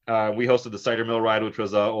 We hosted the cider mill ride, which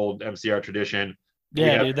was an old MCR tradition.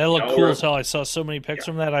 Yeah, dude, that looked cool as hell. I saw so many pics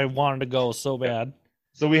from that. I wanted to go so bad.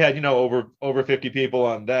 So we had, you know, over 50 people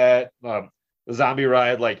on that. The zombie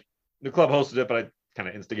ride, like the club hosted it, but I kind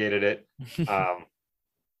of instigated it.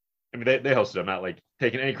 I mean, they hosted it. I'm not like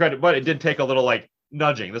taking any credit, but it did take a little like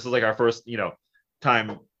nudging. This is like our first, you know,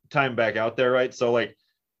 time back out there, right? So like,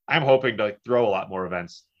 I'm hoping to like, throw a lot more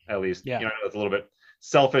events at least. Yeah. You know, it's a little bit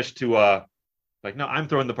selfish to like, no, I'm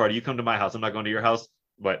throwing the party. You come to my house. I'm not going to your house.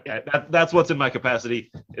 But that's what's in my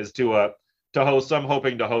capacity is to host. So I'm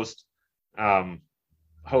hoping to host a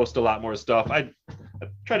lot more stuff. I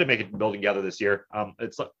tried to make it Building Gather this year.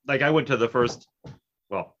 It's like I went to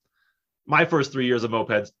my first 3 years of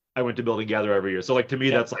mopeds, I went to Building Gather every year. So like to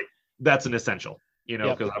me, that's an essential, you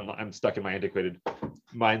know, because I'm stuck in my antiquated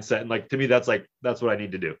mindset, and like to me, that's what I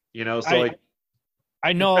need to do, you know. So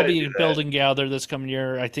I know I'll be Building Gather this coming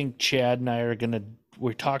year. I think Chad and I are gonna.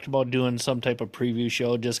 We talked about doing some type of preview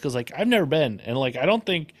show just because like I've never been, and like I don't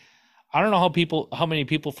know how many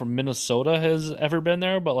people from Minnesota has ever been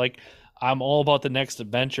there, but like I'm all about the next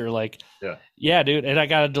adventure. Like, yeah, dude, and I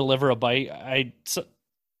gotta deliver a bike.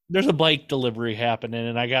 There's a bike delivery happening,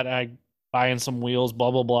 and I buying some wheels, blah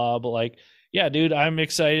blah blah. But like, yeah, dude, I'm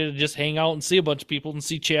excited to just hang out and see a bunch of people and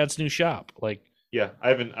see Chad's new shop. Like, yeah,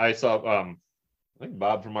 I saw I think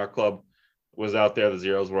Bob from our club was out there. The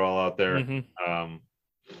Zeros were all out there.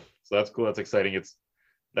 So that's cool. That's exciting.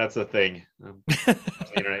 That's a thing.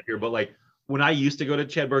 Internet here, but like when I used to go to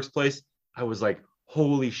Chad Burke's place, I was like,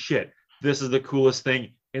 holy shit, this is the coolest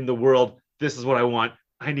thing in the world. This is what I want.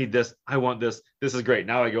 I need this. I want this. This is great.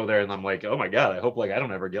 Now I go there and I'm like, oh my God, I hope like I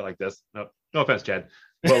don't ever get like this. No offense, Chad.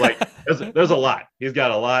 But like there's a lot. He's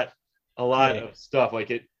got a lot of stuff.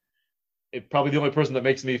 Like it probably the only person that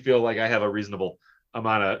makes me feel like I have a reasonable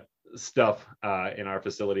amount of stuff in our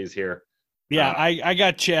facilities here. Yeah, I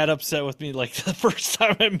got Chad upset with me like the first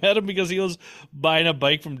time I met him because he was buying a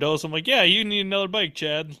bike from Dose. I'm like, yeah, you need another bike,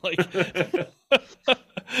 Chad. Like,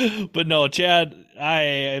 but no, Chad, I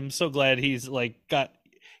am so glad he's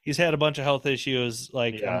had a bunch of health issues.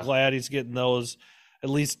 Like, I'm glad he's getting those at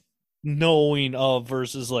least knowing of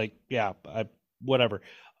versus like, whatever.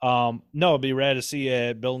 No, it'd be rad to see you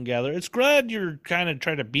at Build and Gather. It's glad you're kind of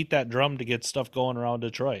trying to beat that drum to get stuff going around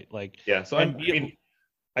Detroit. Like, yeah, so I mean,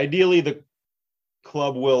 ideally the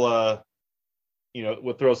club will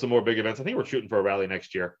we'll throw some more big events. I think we're shooting for a rally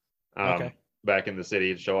next year back in the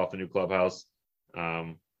city to show off the new clubhouse. Do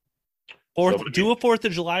a 4th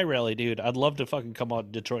of July rally, dude. I'd love to fucking come out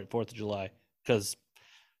to Detroit 4th of July because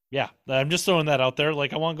Yeah, I'm just throwing that out there.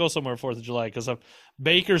 Like, I want to go somewhere 4th of July because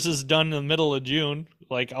Baker's is done in the middle of June.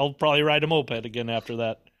 Like, I'll probably ride a moped again after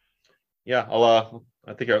that. Yeah,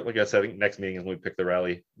 I think like I said, I think next meeting is when we pick the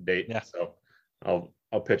rally date. Yeah. So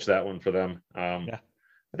I'll pitch that one for them. Yeah.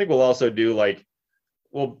 I think we'll also do like,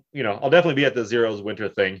 well, I'll definitely be at the Zeros winter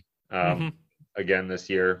thing again this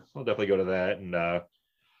year. I'll definitely go to that. And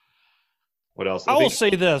what else? I will say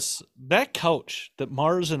this: that couch that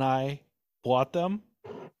Mars and I bought them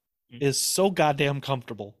is so goddamn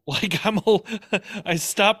comfortable. Like, I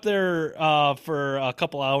stopped there for a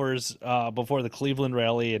couple hours before the Cleveland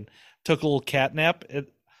rally and took a little cat nap.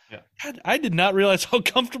 God, I did not realize how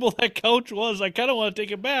comfortable that couch was. I kind of want to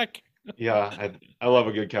take it back. Yeah, I love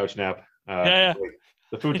a good couch nap. Yeah.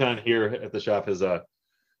 The futon here at the shop has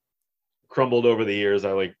crumbled over the years.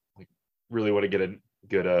 I like really want to get a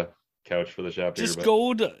good couch for the shop Just here.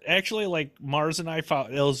 go to, actually, like, Mars and I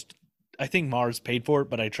found, it was, I think Mars paid for it,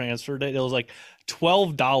 but I transferred it. It was like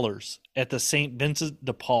 $12 at the St. Vincent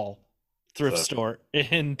de Paul thrift store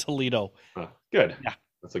in Toledo. Good. Yeah.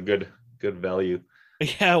 That's a good value.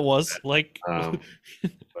 Yeah, it was. Like, but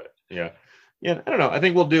yeah, I don't know. I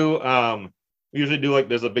think we'll do. We usually do, like,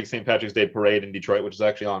 there's a big St. Patrick's Day parade in Detroit, which is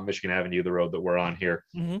actually on Michigan Avenue, the road that we're on here.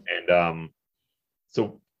 And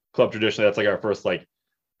so club traditionally, that's like our first like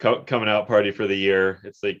coming out party for the year.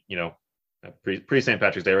 It's like, pre St.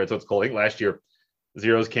 Patrick's Day, right? So it's cold. I think last year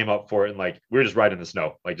Zeros came up for it, and like we were just riding in the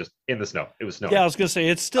snow, like just in the snow. It was snowing. Yeah, I was gonna say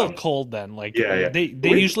it's still cold then. Like, yeah. They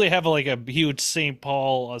usually have like a huge St.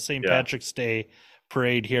 Patrick's Day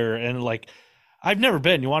parade here, and like, I've never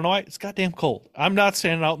been. You want to know why? It's goddamn cold. I'm not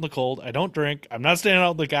standing out in the cold. I don't drink. I'm not standing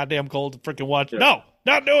out in the goddamn cold to freaking watch. Yeah. No,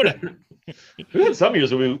 not doing it. We had some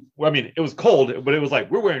years where it was cold, but it was like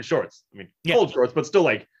we're wearing shorts. I mean, cold shorts, but still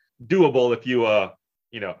like doable if you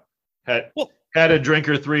had a drink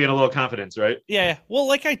or three and a little confidence, right? Yeah. Well,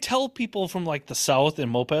 like, I tell people from like the South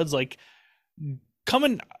and mopeds, like,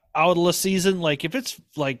 coming out of the season, like, if it's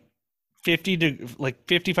like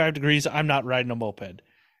 55 degrees, I'm not riding a moped.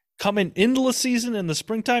 Coming into the season in the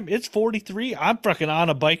springtime, it's 43. I'm fucking on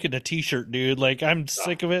a bike in a t-shirt, dude. Like, I'm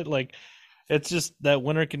sick of it. Like, it's just that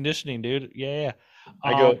winter conditioning, dude. Yeah.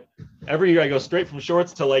 Every year I go straight from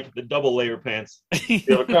shorts to like the double layer pants. You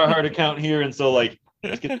have a Carhartt account here, and so like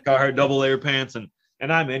just get the Carhartt double layer pants, and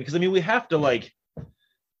I'm in, because I mean we have to, like,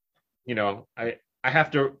 I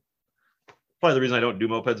have to. Probably the reason I don't do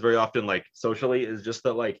mopeds very often, like socially, is just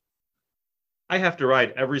that, like, I have to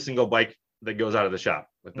ride every single bike that goes out of the shop.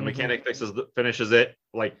 Like, the mechanic finishes it,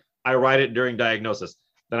 like, I ride it during diagnosis,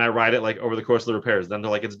 then I ride it like over the course of the repairs, then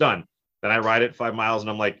they're like, it's done. Then I ride it 5 miles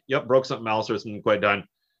and I'm like, yep, broke something else or something quite done.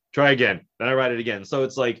 Try again. Then I ride it again. So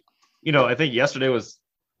it's like, I think yesterday was,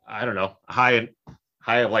 I don't know, high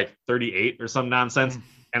of like 38 or some nonsense.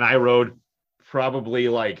 And I rode probably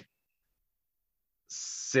like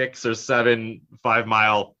 6 or 7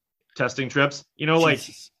 5-mile testing trips. Like,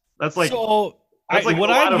 that's like, so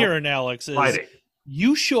what I'm hearing, Alex, is riding.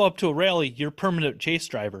 You show up to a rally, you're permanent chase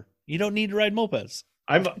driver. You don't need to ride mopeds.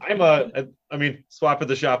 I mean, swap at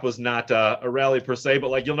the shop was not a rally per se, but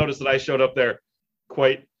like, you'll notice that I showed up there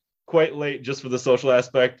quite late just for the social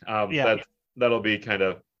aspect. That'll be kind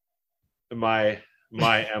of my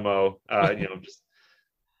MO. Just,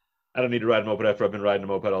 I don't need to ride a moped after I've been riding a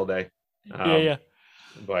moped all day. But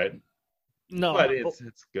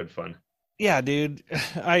it's good fun. Yeah, dude,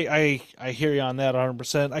 I hear you on that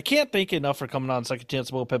 100%. I can't thank you enough for coming on Second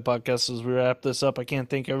Chance Moped Podcast as we wrap this up. I can't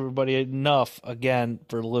thank everybody enough again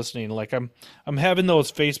for listening. Like, I'm having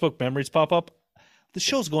those Facebook memories pop up. The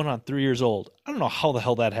show's going on 3 years old. I don't know how the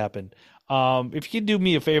hell that happened. If you could do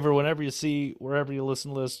me a favor, whenever you see, wherever you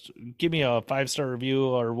listen to this, give me a 5-star review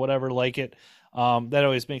or whatever like it. That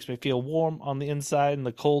always makes me feel warm on the inside in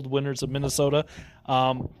the cold winters of Minnesota.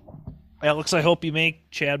 Alex, I hope you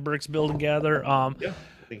make Chad Burke's Build and Gather.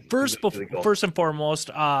 First and foremost,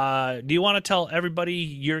 do you want to tell everybody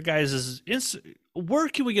your guys' where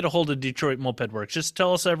can we get a hold of Detroit Moped Works? Just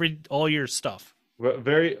tell us all your stuff.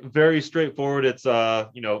 Very, very straightforward. It's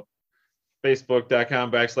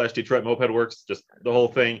Facebook.com/Detroit Moped Works, just the whole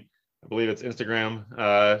thing. I believe it's Instagram,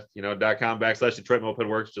 .com/Detroit Moped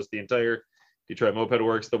Works, just the entire Detroit Moped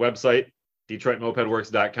Works. The website,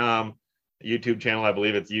 DetroitMopedWorks.com. YouTube channel, I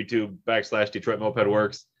believe it's YouTube.com/Detroit Moped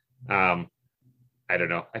Works. I don't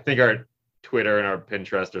know. I think our Twitter and our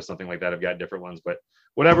Pinterest or something like that have got different ones, but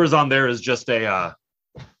whatever's on there is just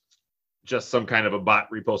just some kind of a bot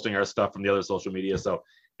reposting our stuff from the other social media. So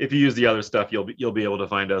if you use the other stuff, you'll be able to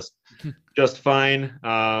find us just fine.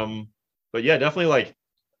 But yeah, definitely, like,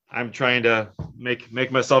 I'm trying to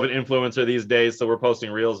make myself an influencer these days. So we're posting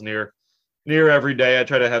reels near every day. I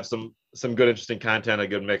try to have some some good, interesting content, a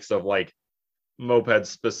good mix of like moped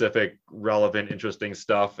specific, relevant, interesting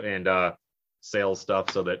stuff and sales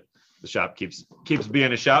stuff, so that the shop keeps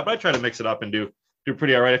being a shop. But I try to mix it up and do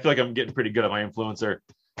pretty all right. I feel like I'm getting pretty good at my influencer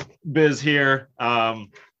biz here. And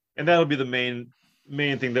that'll be the main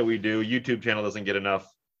thing that we do. YouTube channel doesn't get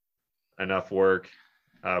enough work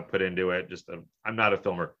put into it. Just I'm not a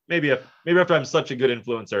filmer. Maybe after I'm such a good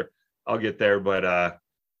influencer, I'll get there. But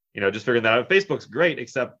just figuring that out. Facebook's great,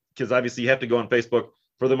 except because obviously you have to go on Facebook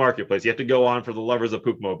for the marketplace. You have to go on for the lovers of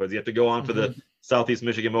poop mopeds. You have to go on for the Southeast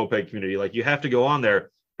Michigan moped community. Like, you have to go on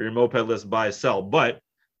there for your moped list, buy, sell. But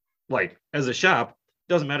like, as a shop,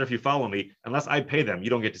 doesn't matter if you follow me, unless I pay them, you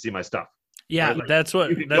don't get to see my stuff. Yeah, right? Like, that's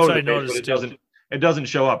what I noticed. It doesn't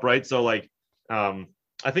show up, right? So like, I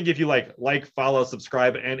think if you like, follow,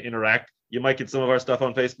 subscribe, and interact, you might get some of our stuff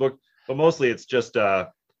on Facebook, but mostly it's just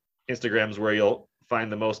Instagram's where you'll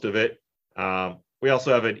find the most of it. We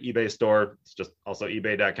also have an eBay store. It's just also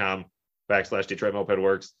ebay.com/Detroit Moped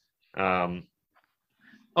Works.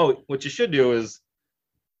 What you should do is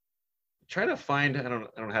try to find, I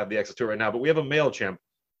don't have the access to it right now, but we have a MailChimp,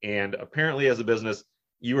 and apparently as a business,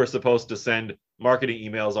 you are supposed to send marketing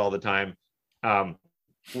emails all the time.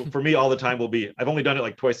 For me, all the time will be, I've only done it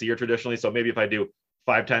like twice a year traditionally. So maybe if I do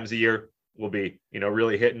 5 times a year, we'll be,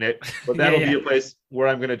 really hitting it. But that'll be a place where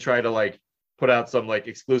I'm going to try to like put out some like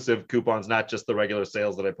exclusive coupons, not just the regular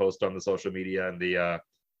sales that I post on the social media and the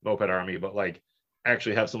Moped Army, but like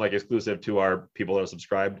actually have some like exclusive to our people that are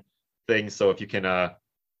subscribed things. So if you can,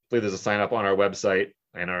 believe there's a sign up on our website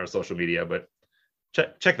and our social media, but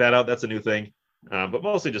check that out. That's a new thing. But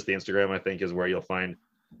mostly just the Instagram, I think, is where you'll find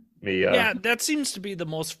me. Yeah, that seems to be the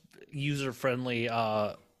most user-friendly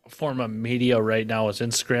form of media right now is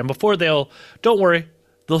Instagram. Before don't worry,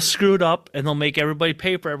 they'll screw it up and they'll make everybody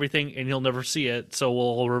pay for everything and you'll never see it. So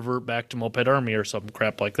we'll revert back to Moped Army or some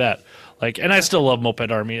crap like that. And I still love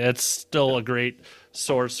Moped Army. It's still a great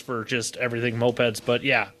source for just everything mopeds. But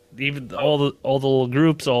yeah, even all the little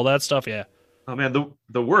groups, all that stuff. Yeah. Oh man,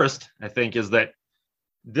 the worst I think is that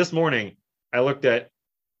this morning I looked at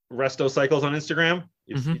Resto Cycles on Instagram.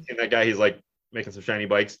 You've seen that guy? He's like making some shiny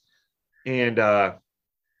bikes, and I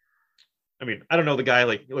don't know the guy.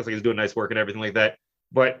 Like, it looks like he's doing nice work and everything like that.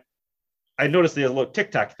 But I noticed the little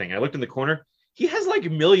TikTok thing. I looked in the corner. He has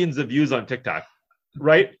like millions of views on TikTok,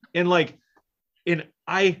 right? And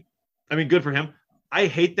good for him. I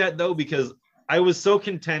hate that though, because I was so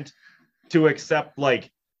content to accept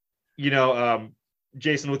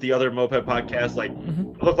Jason with the other moped podcast. Like,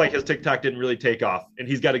 it looked like his TikTok didn't really take off, and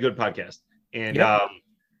he's got a good podcast. And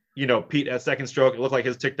Pete at Second Stroke, it looked like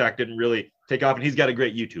his TikTok didn't really take off, and he's got a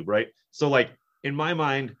great YouTube, right? So like, in my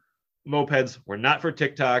mind, mopeds were not for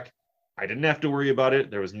TikTok. I didn't have to worry about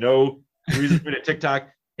it. There was no reason for me to TikTok.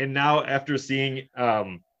 And now after seeing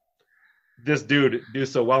this dude do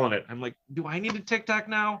so well in it, I'm like, do I need a TikTok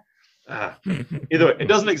now? Either way, it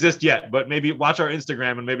doesn't exist yet, but maybe watch our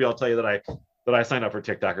Instagram and maybe I'll tell you that I signed up for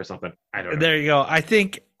TikTok or something. I don't know. There you go. I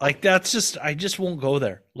think I just won't go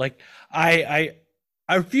there. Like, I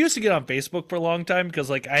refused to get on Facebook for a long time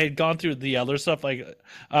because I had gone through the other stuff. Like,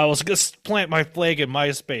 I was going to plant my flag in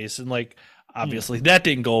MySpace, and obviously that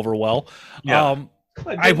didn't go over well. Yeah.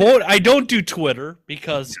 I don't do Twitter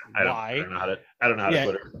because why? I don't know how to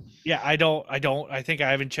Twitter. Yeah, I don't. I think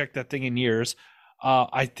I haven't checked that thing in years.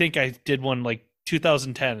 I think I did one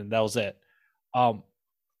 2010, and that was it.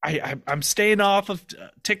 I'm staying off of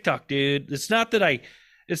TikTok, dude. It's not that I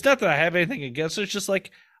have anything against it. It's just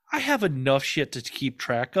I have enough shit to keep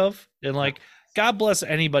track of, and God bless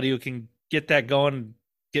anybody who can get that going,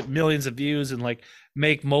 get millions of views, and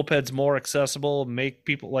make mopeds more accessible, make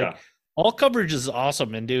people all coverage is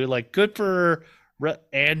awesome, and dude, good for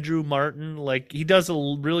Andrew Martin. He does a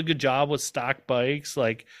really good job with stock bikes.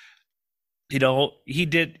 He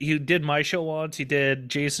did my show once. He did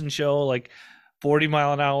Jason's show, 40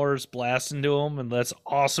 mile an hour's blasting to him, and that's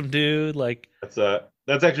awesome, dude. That's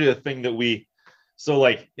actually a thing that so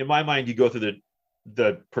in my mind, you go through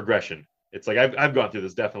the progression. It's I've gone through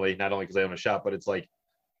this, definitely, not only because I own a shop, but it's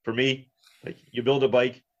for me, you build a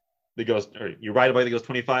bike that goes, or you ride a bike that goes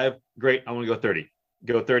 25, great, I want to go 30.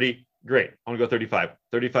 Go 30, great, I want to go 35.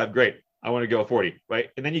 35, great, I want to go 40, right?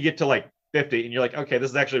 And then you get to 50 and you're okay,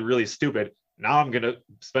 this is actually really stupid. Now I'm going to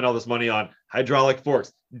spend all this money on hydraulic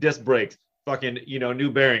forks, disc brakes, fucking,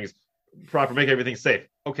 new bearings, make everything safe.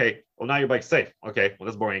 Okay, well, now your bike's safe. Okay, well,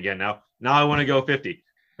 that's boring again now. Now I want to go 50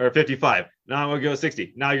 or 55. Now I want to go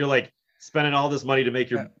 60. Now you're spending all this money to make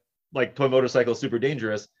your toy motorcycle super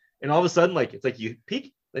dangerous. And all of a sudden, it's you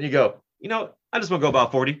peak, then you go, I just want to go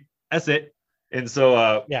about 40. That's it. And so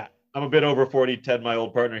I'm a bit over 40. Ted, my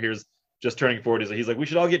old partner here, is just turning 40. So he's like, we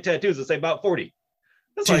should all get tattoos that say about 40.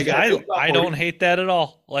 That's all you Dude, gotta do, about I 40. don't hate that at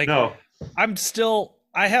all. Like, No.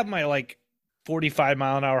 I have my like 45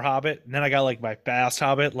 mile an hour Hobbit, and then I got like my fast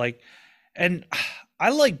Hobbit, like, and I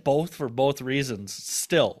like both for both reasons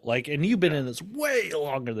still. Like, and you've been in this way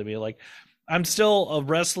longer than me. Like, I'm still a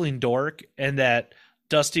wrestling dork, and that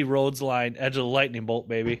Dusty Rhodes line, Edge of the Lightning Bolt,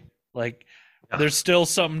 baby. Like, there's still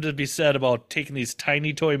something to be said about taking these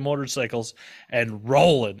tiny toy motorcycles and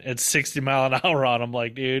rolling at 60 mile an hour on them.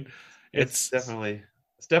 Like, dude, It's definitely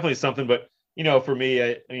something. But for me,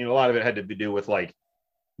 I mean, a lot of it had to do with like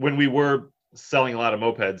when we were selling a lot of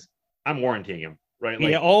mopeds, I'm warrantying them, right?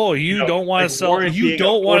 Like, yeah. Oh, you don't want to sell. You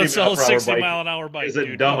don't want to sell a 60 mile an hour bike. It's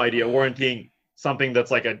a dumb idea. Warrantying something that's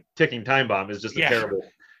like a ticking time bomb is just a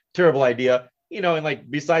terrible idea. And like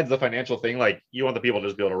besides the financial thing, like you want the people to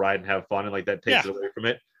just be able to ride and have fun, and like that takes it away from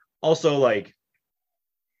it. Also, like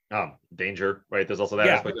danger, right? There's also that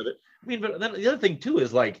aspect of it. I mean, but then the other thing too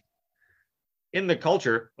is like in the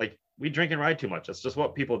culture, like we drink and ride too much. That's just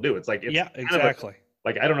what people do. It's like exactly.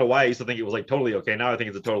 Like I don't know why I used to think it was like totally okay. Now I think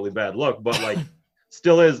it's a totally bad look, but like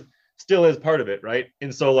still is part of it, right?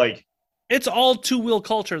 And so like it's all two-wheel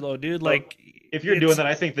culture though, dude. Like if you're doing that,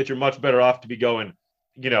 I think that you're much better off to be going,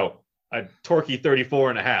 a torquey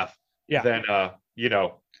 34.5 than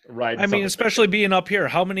riding. I mean, especially being up here.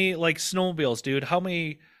 How many like snowmobiles, dude? How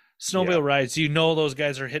many snowmobile rides do those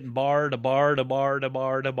guys are hitting bar to bar to bar to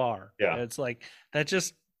bar to bar? Yeah. It's like that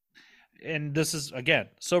just, and this is again,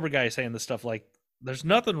 sober guy saying this stuff, like there's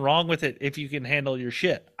nothing wrong with it if you can handle your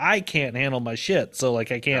shit. I can't handle my shit, so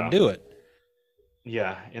like I can't do it.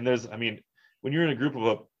 Yeah. And when you're in a group of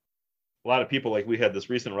a lot of people, like we had this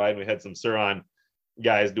recent ride and we had some Sur-Ron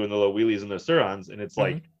guys doing the little wheelies in their Sur-Rons, and it's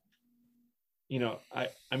like,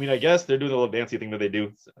 I guess they're doing the little dancey thing that they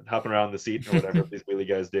do, hopping around the seat or whatever these wheelie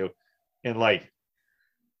guys do. And like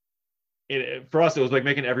for us, it was like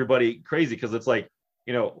making everybody crazy because it's like,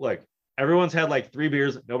 like everyone's had like 3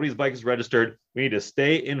 beers, nobody's bike is registered. We need to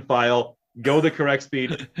stay in file, go the correct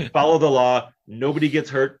speed, follow the law. Nobody gets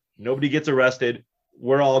hurt, nobody gets arrested.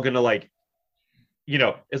 We're all gonna like,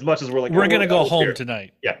 as much as we're like, we're gonna go home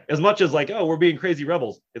tonight. Yeah, as much as like, oh, we're being crazy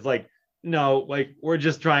rebels. It's like, no, like we're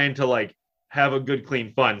just trying to like have a good,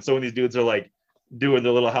 clean fun. So when these dudes are like doing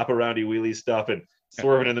the little hop aroundy wheelie stuff and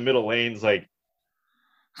swerving in the middle lanes, like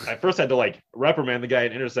I first had to like reprimand the guy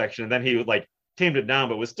at intersection, and then he like tamed it down,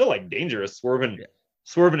 but was still like dangerous, swerving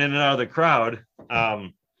in and out of the crowd,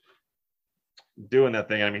 doing that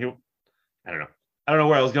thing. I mean, I don't know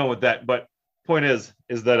where I was going with that, but point is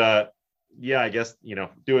that I guess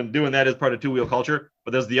doing that is part of two-wheel culture,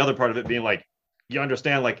 but there's the other part of it being like, you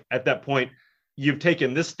understand, like at that point you've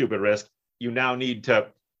taken this stupid risk, you now need to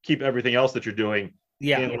keep everything else that you're doing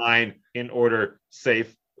in line, in order,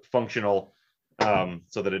 safe, functional,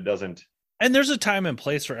 so that it doesn't. And there's a time and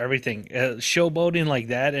place for everything. Showboating like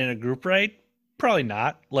that in a group ride, probably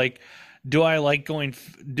not. Like, do I like going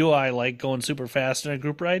super fast in a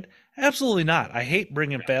group ride? Absolutely not. I hate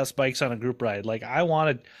bringing fast bikes on a group ride. Like, I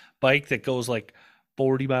want a bike that goes like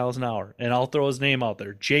 40 miles an hour, and I'll throw his name out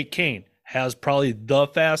there. Jake Kane has probably the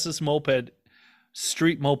fastest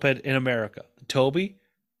street moped in America. Toby,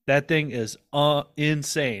 that thing is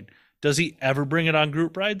insane. Does he ever bring it on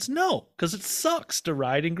group rides? No, because it sucks to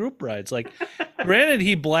ride in group rides. Like, granted,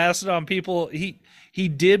 he blasted on people. He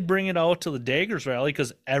did bring it out to the Daggers rally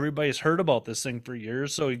because everybody's heard about this thing for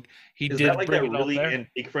years. So he Is did that like bring that it really out there.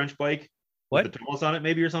 antique French bike? What? With the Tomos on it,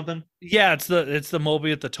 maybe, or something? Yeah, it's the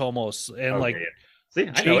Moby at the Tomos, and like, see,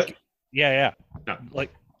 I know it. Yeah. No.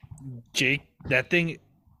 Like Jake, that thing,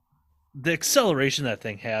 the acceleration that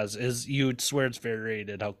thing has is, you'd swear it's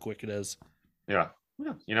variated how quick it is. Yeah.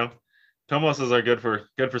 Tomoses are good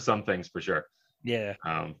for some things for sure. Yeah.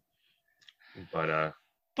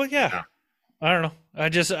 But yeah. I don't know.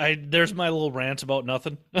 There's my little rant about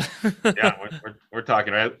nothing. Yeah, we're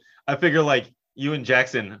talking, right? I figure like you and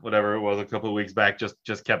Jackson, whatever it was a couple of weeks back,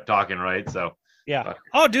 just kept talking, right? So yeah.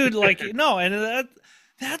 Oh, dude, like no, and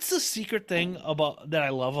that's the secret thing that I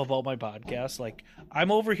love about my podcast. Like,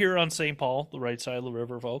 I'm over here on St. Paul, the right side of the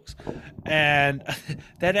river, folks, and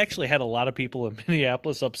that actually had a lot of people in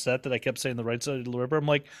Minneapolis upset that I kept saying the right side of the river. I'm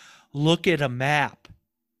like, look at a map.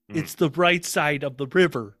 It's the right side of the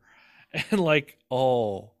river. And like,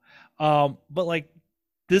 but like,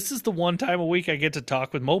 this is the one time a week I get to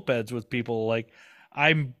talk with mopeds with people. Like,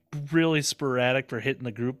 I'm really sporadic for hitting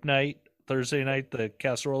the group night Thursday night the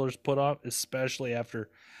Casserolers put on, especially after,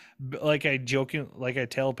 like I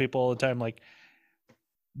tell people all the time, like,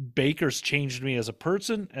 Baker's changed me as a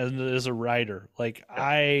person and as a rider. Like,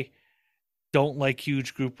 I don't like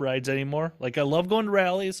huge group rides anymore. Like, I love going to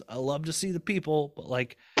rallies, I love to see the people, but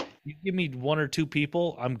like, You give me one or two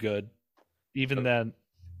people, I'm good. Even then,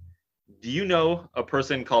 Do you know a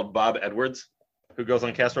person called Bob Edwards who goes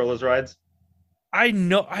on Castrola's rides? I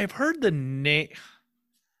know I've heard the name.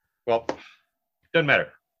 Well, doesn't matter.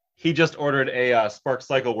 He just ordered a Spark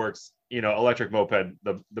Cycle Works, electric moped,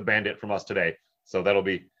 the Bandit from us today. So that'll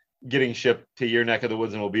be getting shipped to your neck of the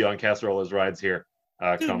woods, and will be on Castrola's rides here.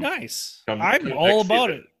 Dude, nice. come I'm all next about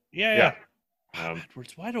season. it. Yeah. Um,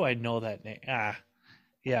 Edwards. Why do I know that name?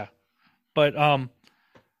 Yeah. But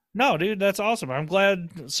no, dude, that's awesome. I'm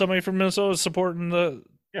glad somebody from Minnesota is supporting the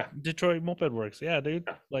Detroit Moped Works. Yeah, dude.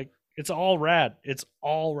 Yeah. Like it's all rad. It's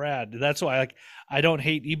all rad. That's why I don't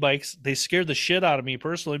hate e-bikes. They scare the shit out of me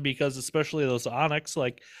personally because especially those Onyx,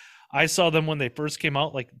 like I saw them when they first came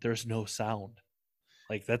out, like there's no sound.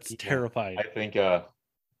 Like that's terrifying. I think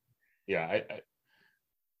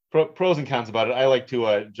pros and cons about it. I like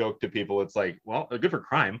to joke to people. It's like, well, they're good for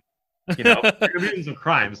crime. You're doing some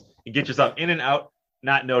crimes. You get yourself in and out,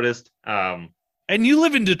 not noticed. And you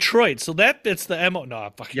live in Detroit, so that fits the MO.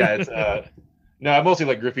 No, yeah, it's no, I mostly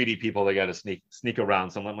like graffiti people. They got to sneak around.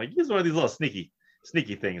 So I'm like, here's one of these little sneaky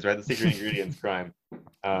things, right? The secret ingredients crime.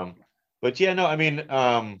 But yeah, no, I mean,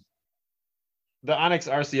 the Onyx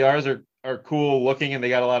RCRs are cool looking and they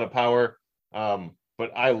got a lot of power.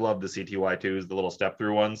 But I love the CTY2s, the little step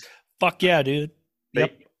through ones. Fuck yeah, dude.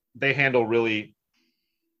 They handle really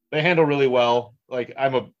well. Like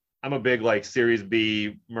I'm a big like Series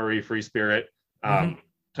B Murray Free Spirit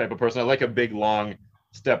type of person. I like a big long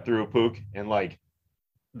step through Pook, and like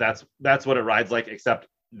that's what it rides like, except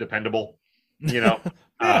dependable,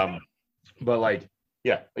 but like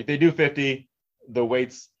they do 50. The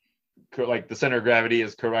weights, like the center of gravity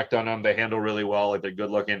is correct on them. They handle really well. Like they're good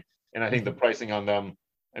looking. And I think the pricing on them,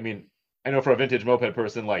 I mean, I know for a vintage moped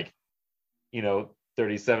person, like,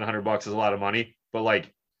 $3,700 is a lot of money, but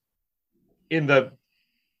like in the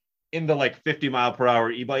like 50 mile per hour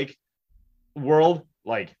e-bike world,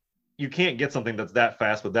 like you can't get something that's that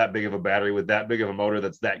fast with that big of a battery, with that big of a motor,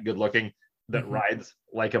 that's that good looking, that rides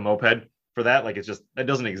like a moped for that. Like it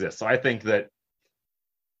doesn't exist. So I think that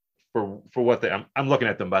for what I'm looking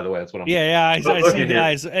at them, by the way, that's what I'm I see the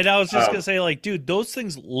eyes, and I was just gonna say, like, dude, those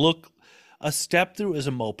things look, a step through is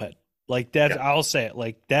a moped, like that's I'll say it,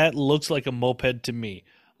 like that looks like a moped to me,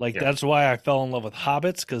 like that's why I fell in love with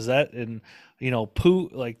Hobbits, because that, and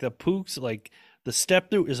like the Pooks, like the step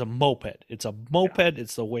through is a moped. It's a moped.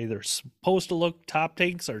 It's the way they're supposed to look. Top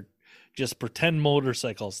tanks are just pretend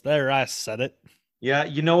motorcycles. There, I said it. Yeah,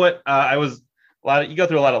 you know what? You go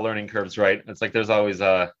through a lot of learning curves, right? It's like there's always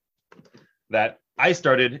that I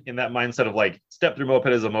started in that mindset of like step through moped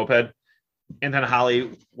is a moped, and then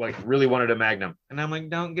Holly like really wanted a Magnum, and I'm like,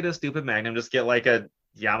 don't get a stupid Magnum, just get like a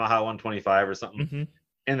Yamaha 125 or something.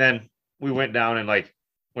 And then we went down and like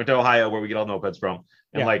went to Ohio, where we get all mopeds from,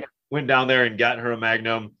 and like went down there and got her a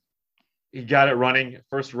Magnum. He got it running.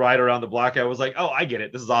 First ride around the block, I was like, oh, I get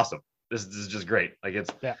it. This is awesome. This is just great. Like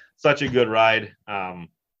it's such a good ride. I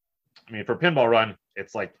mean, for pinball run,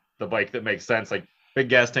 it's like the bike that makes sense. Like big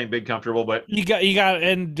gas tank, big comfortable, but you got,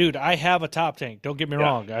 and dude, I have a top tank. Don't get me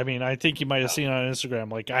wrong. I mean, I think you might have seen it on Instagram.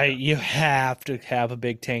 Like you have to have a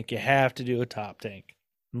big tank. You have to do a top tank,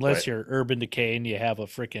 unless you're Urban Decay and you have a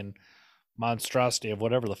freaking monstrosity of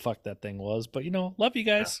whatever the fuck that thing was. But love you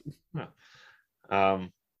guys. But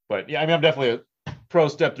yeah, I mean, I'm definitely a pro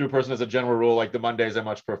step through person as a general rule. Like the Mondays, I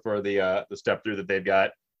much prefer the step through that they've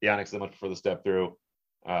got. The Onyx, I much prefer the step through.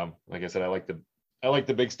 Like I said, I like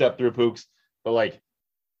the big step through Pooks. But like,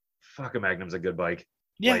 fuck, a Magnum's a good bike.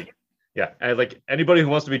 Yeah. And like anybody who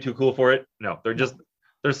wants to be too cool for it, no, they're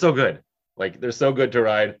so good. Like they're so good to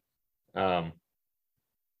ride.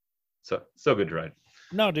 So good to ride.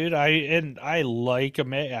 No, dude, I like a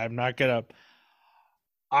Magnum.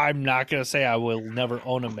 I'm not gonna say I will never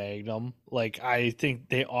own a Magnum. Like I think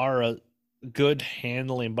they are a good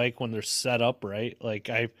handling bike when they're set up right.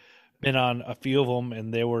 Like I've been on a few of them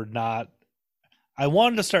and they were not. I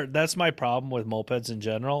wanted to start. That's my problem with mopeds in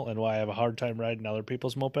general, and why I have a hard time riding other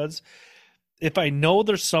people's mopeds. If I know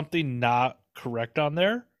there's something not correct on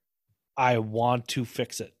there, I want to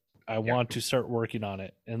fix it. I want to start working on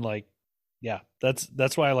it, and like,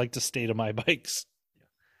 that's why I like to stay to my bikes.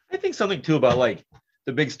 I think something too about like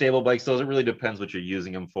the big stable bikes. Those, it really depends what you're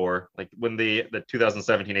using them for. Like when the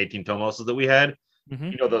 2017-18 Tomoses that we had,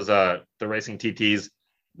 those the racing TTs,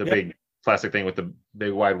 the big plastic thing with the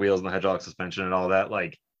big wide wheels and the hydraulic suspension and all that.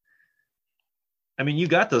 Like, I mean, you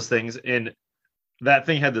got those things, and that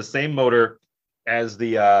thing had the same motor as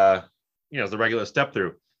the as the regular step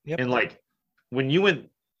through. And like when you went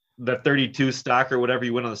the 32 stock or whatever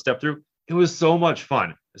you went on the step through, it was so much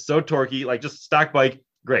fun. So torquey, like just stock bike,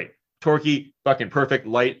 great. torquey, fucking perfect,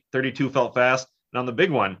 light. 32 felt fast. And on the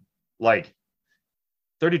big one, like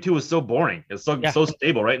 32 is so boring. It's so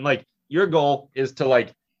stable, right? And like your goal is to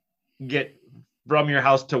like get from your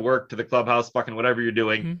house to work to the clubhouse, fucking whatever you're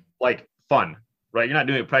doing, like fun, right? You're not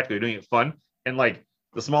doing it practically, you're doing it fun. And like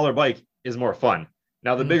the smaller bike is more fun.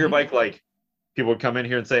 Now the bigger bike, like people would come in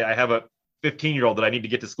here and say, I have a 15-year-old that I need to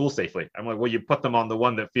get to school safely. I'm like, well, you put them on the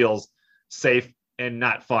one that feels safe and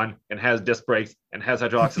not fun and has disc brakes and has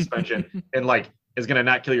hydraulic suspension and like is going to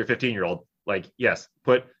not kill your 15-year-old. Like, yes,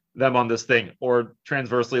 put them on this thing. Or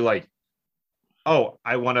transversely, like, oh,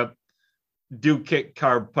 I want to do kick,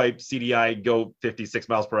 carb, pipe, CDI, go 56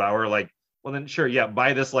 miles per hour. Like, well, then sure, yeah,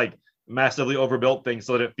 buy this like massively overbuilt thing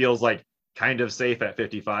so that it feels like kind of safe at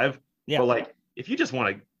 55. Yeah. But like, if you just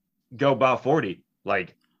want to go about 40,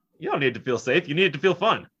 like, you don't need to feel safe. You need it to feel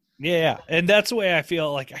fun. Yeah, and that's the way I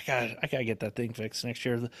feel. Like I gotta get that thing fixed next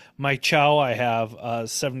year. My Chow, I have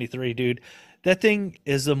 73, dude. That thing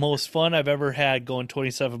is the most fun I've ever had going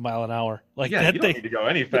 27 mile an hour. Like yeah, that you thing don't need to go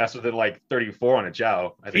any faster than like 34 on a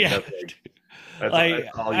Chow. I think that's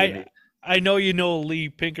all you need. I know you know Lee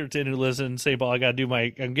Pinkerton who lives in St. Paul.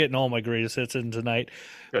 I'm getting all my greatest hits in tonight.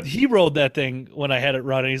 Good. He rode that thing when I had it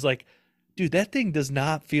running. He's like, dude, that thing does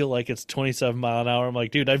not feel like it's 27 mile an hour. I'm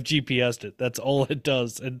like, dude, I've GPS'd it. That's all it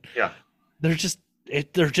does. And yeah, they're just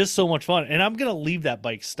so much fun. And I'm going to leave that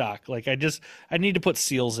bike stock. Like I need to put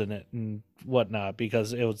seals in it and whatnot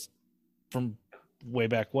because it was from way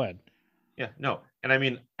back when. Yeah, no. And I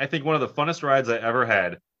mean, I think one of the funnest rides I ever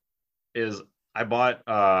had is I bought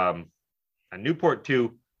a Newport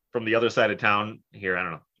 2 from the other side of town here. I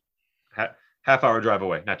don't know, half hour drive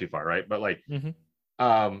away, not too far, right? But like,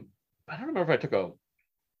 I don't remember if I took a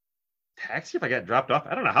taxi, if I got dropped off.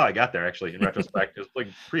 I don't know how I got there, actually, in retrospect. It was like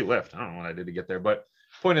pre-lift. I don't know what I did to get there. But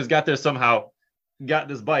point is, got there somehow, got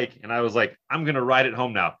this bike, and I was like, I'm going to ride it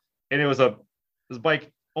home now. And it was this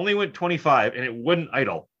bike only went 25, and it wouldn't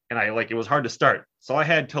idle. And it was hard to start. So I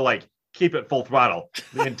had to, like, keep it full throttle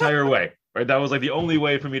the entire way, right? That was, like, the only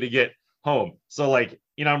way for me to get home. So, like,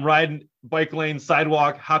 I'm riding bike lane,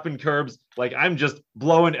 sidewalk, hopping curbs. Like, I'm just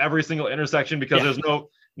blowing every single intersection because there's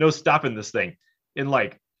no stopping this thing. And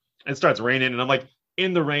like it starts raining and I'm like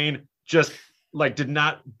in the rain, just like did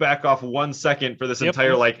not back off 1 second for this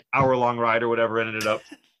entire like hour-long ride or whatever it ended up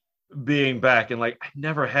being back. And like I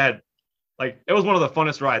never had, like, it was one of the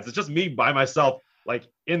funnest rides. It's just me by myself, like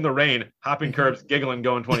in the rain, hopping curbs, giggling,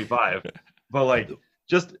 going 25. But like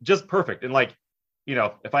just perfect. And like,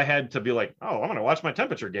 if I had to be like, oh, I'm gonna watch my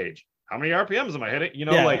temperature gauge, how many RPMs am I hitting,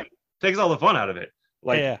 like takes all the fun out of it.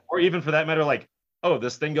 Like or even for that matter, like, oh,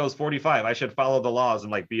 this thing goes 45. I should follow the laws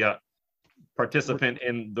and like be a participant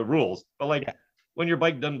in the rules. But like when your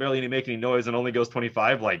bike doesn't barely make any noise and only goes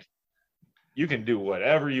 25, like you can do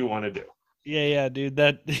whatever you want to do. Yeah, dude.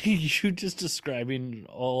 That you just describing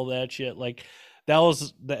all that shit. Like that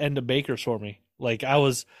was the end of Baker's for me. Like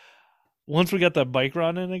once we got the bike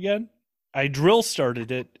running again, I drill started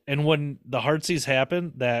it, and when the Heartsease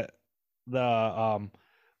happened, that the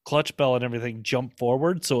clutch bell and everything jumped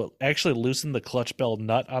forward, so it actually loosened the clutch bell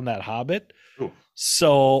nut on that Hobbit. Ooh.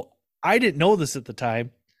 So I didn't know this at the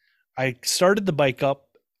time. I started the bike up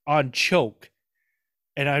on choke,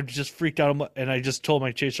 and I just freaked out, and I just told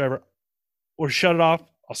my chase driver, or shut it off,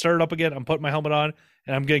 I'll start it up again, I'm putting my helmet on,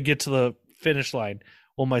 and I'm going to get to the finish line.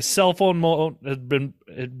 Well, my cell phone mode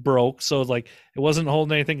it broke, so like it wasn't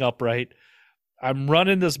holding anything upright. I'm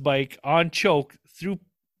running this bike on choke through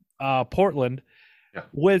Portland,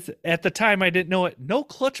 with, at the time I didn't know it, no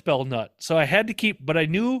clutch bell nut. So I had to keep, but I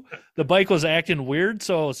knew the bike was acting weird,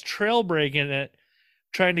 so I was trail braking it,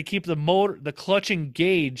 trying to keep the clutch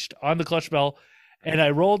engaged on the clutch bell, and I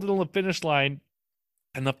rolled into the finish line,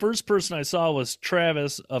 and the first person I saw was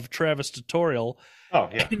Travis of Travis Tutorial. Oh,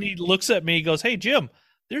 yeah. And he looks at me, he goes, "Hey, Jim,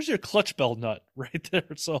 there's your clutch bell nut right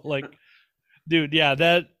there." So like, dude, yeah,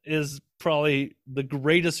 that is probably the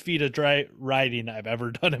greatest feat of riding I've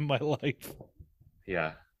ever done in my life.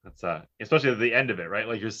 Yeah, that's especially at the end of it, right?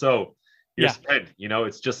 Like you're spent,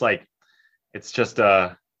 it's just like, it's just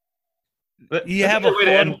you have a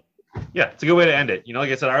fun. It's a good way to end it.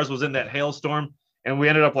 Like I said, ours was in that hailstorm, and we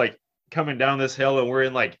ended up like coming down this hill, and we're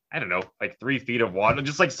in like, I don't know, like 3 feet of water,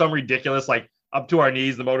 just like some ridiculous, like up to our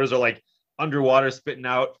knees. The motors are like underwater, spitting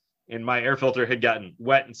out, and my air filter had gotten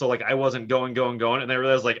wet, and so like I wasn't going, and then I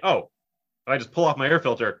realized like, oh, if I just pull off my air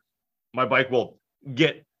filter, my bike will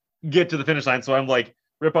get to the finish line. So I'm like,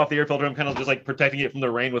 rip off the air filter. I'm kind of just like protecting it from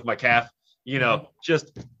the rain with my calf,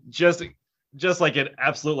 just like an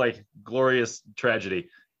absolute like glorious tragedy,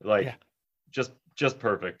 like just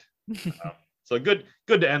perfect. So good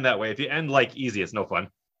to end that way. If you end like easy, it's no fun.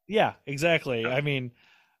 Yeah, exactly. I mean,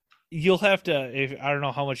 you'll have to. If I don't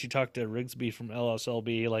know how much you talked to Rigsby from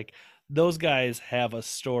LSLB, like those guys have a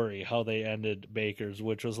story how they ended Baker's,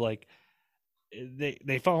 which was like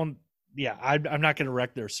they found. Yeah, I'm not going to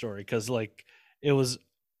wreck their story because like it was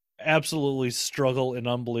absolutely struggle and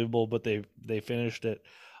unbelievable, but they finished it.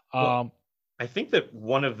 Well, I think that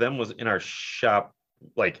one of them was in our shop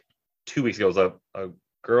like 2 weeks ago. It was a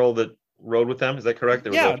girl that rode with them. Is that correct?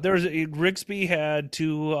 Rigsby had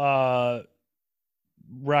two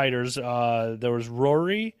riders. There was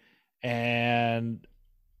Rory and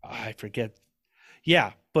I forget.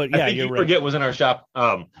 Yeah, but yeah, I think you're you right. forget was in our shop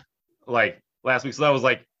like last week. So that was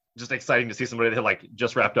like just exciting to see somebody that had like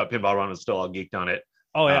just wrapped up Pinball Run and still all geeked on it.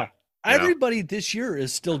 Oh yeah. You know? Everybody this year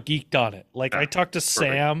is still geeked on it. Like I talked to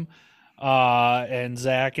Sam and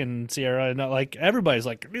Zach and Sierra and like everybody's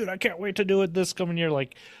like, dude, I can't wait to do it this coming year.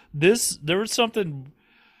 Like this, there was something,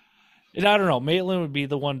 and I don't know, Maitland would be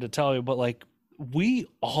the one to tell you, but like we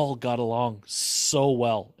all got along so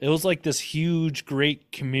well. It was like this huge,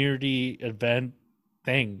 great community event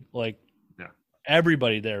thing. Like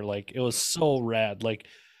everybody there, like it was so rad. Like,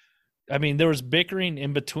 I mean, there was bickering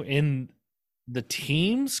in between the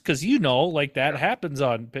teams because like that happens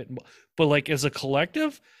on Pit, but like as a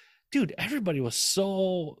collective, dude, everybody was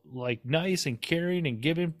so like nice and caring and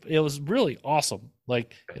giving. It was really awesome.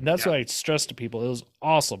 Like, and that's what I stress to people. It was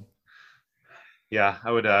awesome. Yeah,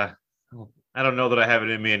 I would. I don't know that I have it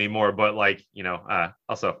in me anymore, but like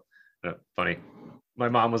also funny. My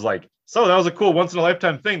mom was like, "So that was a cool once in a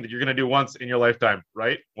lifetime thing that you're gonna do once in your lifetime,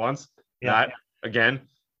 right? Once, not again,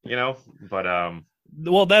 But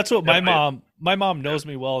well, that's what my mom knows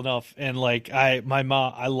me well enough, and like I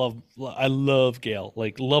love Gail,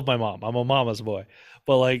 like love my mom. I'm a mama's boy,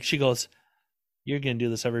 but like she goes, "You're gonna do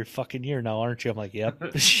this every fucking year now, aren't you?" I'm like,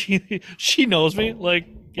 "Yep." she knows me, like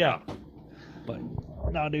yeah, but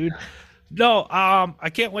no, dude. No, I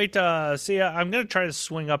can't wait to see you. I'm gonna try to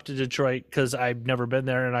swing up to Detroit because I've never been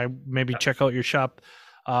there, and I maybe check out your shop,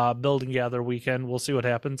 build and gather weekend. We'll see what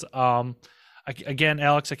happens. Again,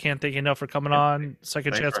 Alex, I can't thank you enough for coming on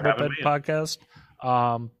Second Chance Moped podcast.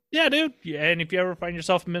 Yeah, dude. And if you ever find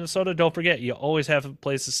yourself in Minnesota, don't forget you always have a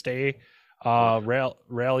place to stay,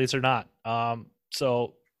 rallies or not.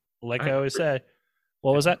 So, like I always say,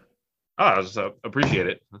 what was that? Oh, I just appreciate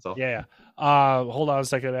it. That's all. Yeah. Hold on a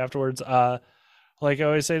second afterwards. Like I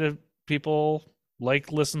always say to people,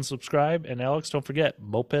 like, listen, subscribe, and Alex, don't forget,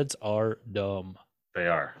 mopeds are dumb. They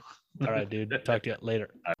are. All right, dude. Talk to you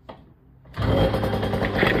later.